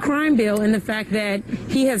the crime bill and the fact that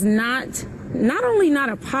he has not only not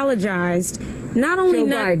apologized, not only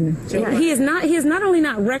he has not only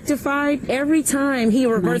not rectified. Every time he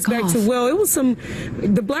reverts back to, well, it was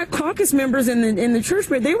the Black Caucus members in the church,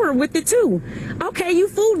 but they were with it too. Okay, you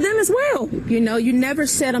fooled them as well. You never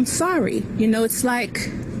said I'm sorry. It's like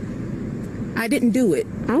I didn't do it.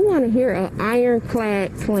 I want to hear an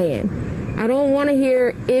ironclad plan. I don't want to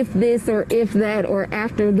hear if this or if that or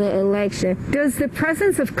after the election. Does the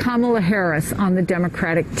presence of Kamala Harris on the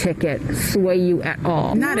Democratic ticket sway you at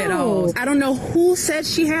all? Not at all. I don't know who said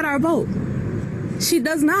she had our vote. She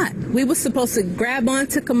does not. We were supposed to grab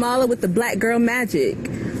onto Kamala with the black girl magic,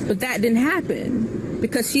 but that didn't happen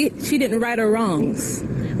because she didn't right her wrongs.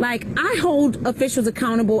 Like, I hold officials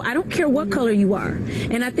accountable. I don't care what color you are.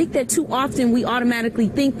 And I think that too often we automatically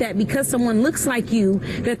think that because someone looks like you,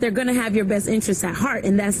 that they're going to have your best interests at heart.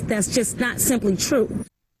 And that's just not simply true.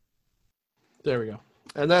 There we go.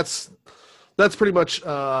 And that's pretty much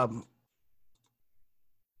all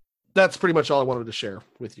I wanted to share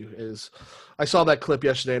with you. Is I saw that clip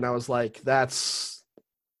yesterday and I was like, this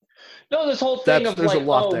whole thing of like,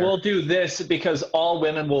 we'll do this because all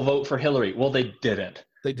women will vote for Hillary. Well, they didn't.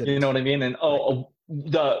 They did. You know what I mean? And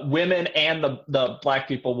the women and the black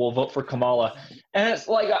people will vote for Kamala. And it's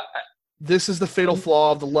like this is the fatal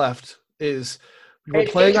flaw of the left is we're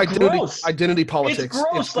playing identity politics. It's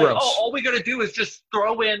gross. It's gross. All we got to do is just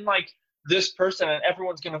throw in like this person and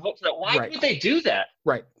everyone's going to vote for that. Why would they do that?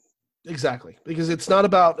 Right. Exactly. Because it's no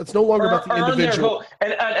longer about the individual.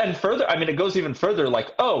 And further, I mean, it goes even further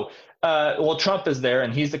like, well, Trump is there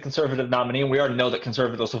and he's the conservative nominee, and we already know that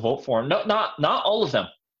conservatives will vote for him. No, not all of them.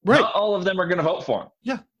 Right. Not all of them are going to vote for him.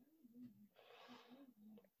 Yeah.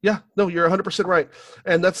 Yeah. No, you're 100% right.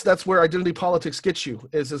 And that's where identity politics gets you.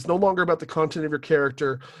 It's no longer about the content of your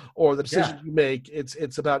character or the decisions you make.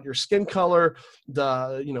 It's about your skin color,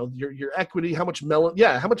 your equity, how much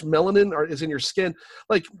melanin is in your skin.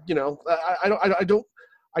 Like, I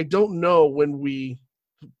I don't know when we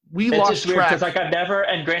It's lost just weird track. because like I've never,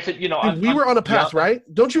 and granted, you know, Dude, we were on a path, right?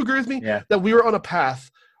 Don't you agree with me? Yeah. That we were on a path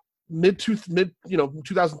mid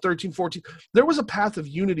 2013, 14. There was a path of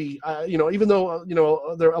unity, even though,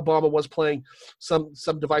 Obama was playing some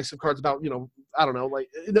divisive cards about, I don't know, like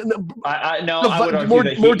I would argue more,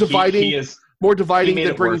 that more dividing, he is more dividing made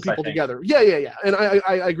than it bringing worse, I people think. together. Yeah. And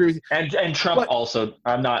I agree with you. And Trump But- also,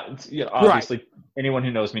 I'm not, obviously anyone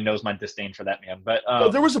who knows me knows my disdain for that man, but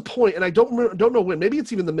there was a point, and I don't know when, maybe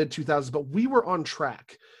it's even the mid 2000s, but we were on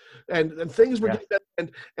track. And things were getting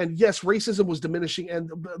better, and yes, racism was diminishing,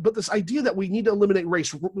 but this idea that we need to eliminate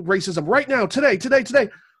racism right now, today,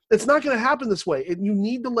 it's not going to happen this way. And you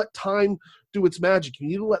need to let time do its magic. You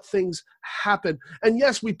need to let things happen. And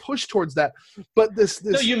yes, we push towards that, but this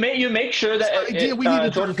no, you make sure that idea we need to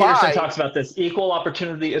Jordan divide. Peterson talks about this. Equal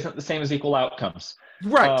opportunity isn't the same as equal outcomes.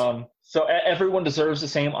 Right. So everyone deserves the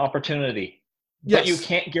same opportunity. Yes. But you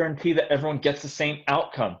can't guarantee that everyone gets the same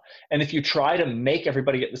outcome. And if you try to make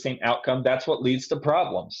everybody get the same outcome, that's what leads to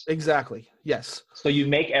problems. Exactly. Yes. So you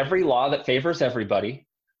make every law that favors everybody,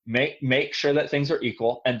 make sure that things are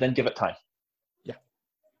equal, and then give it time. Yeah.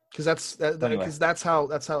 Because that's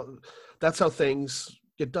how things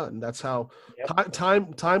get done. That's how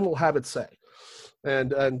time will have its say.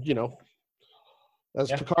 And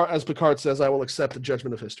as Picard says, I will accept the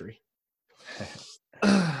judgment of history.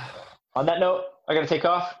 On that note, I got to take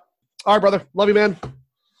off. All right, brother. Love you, man.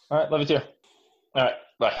 All right. Love you too. All right.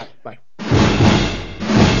 Bye. Bye.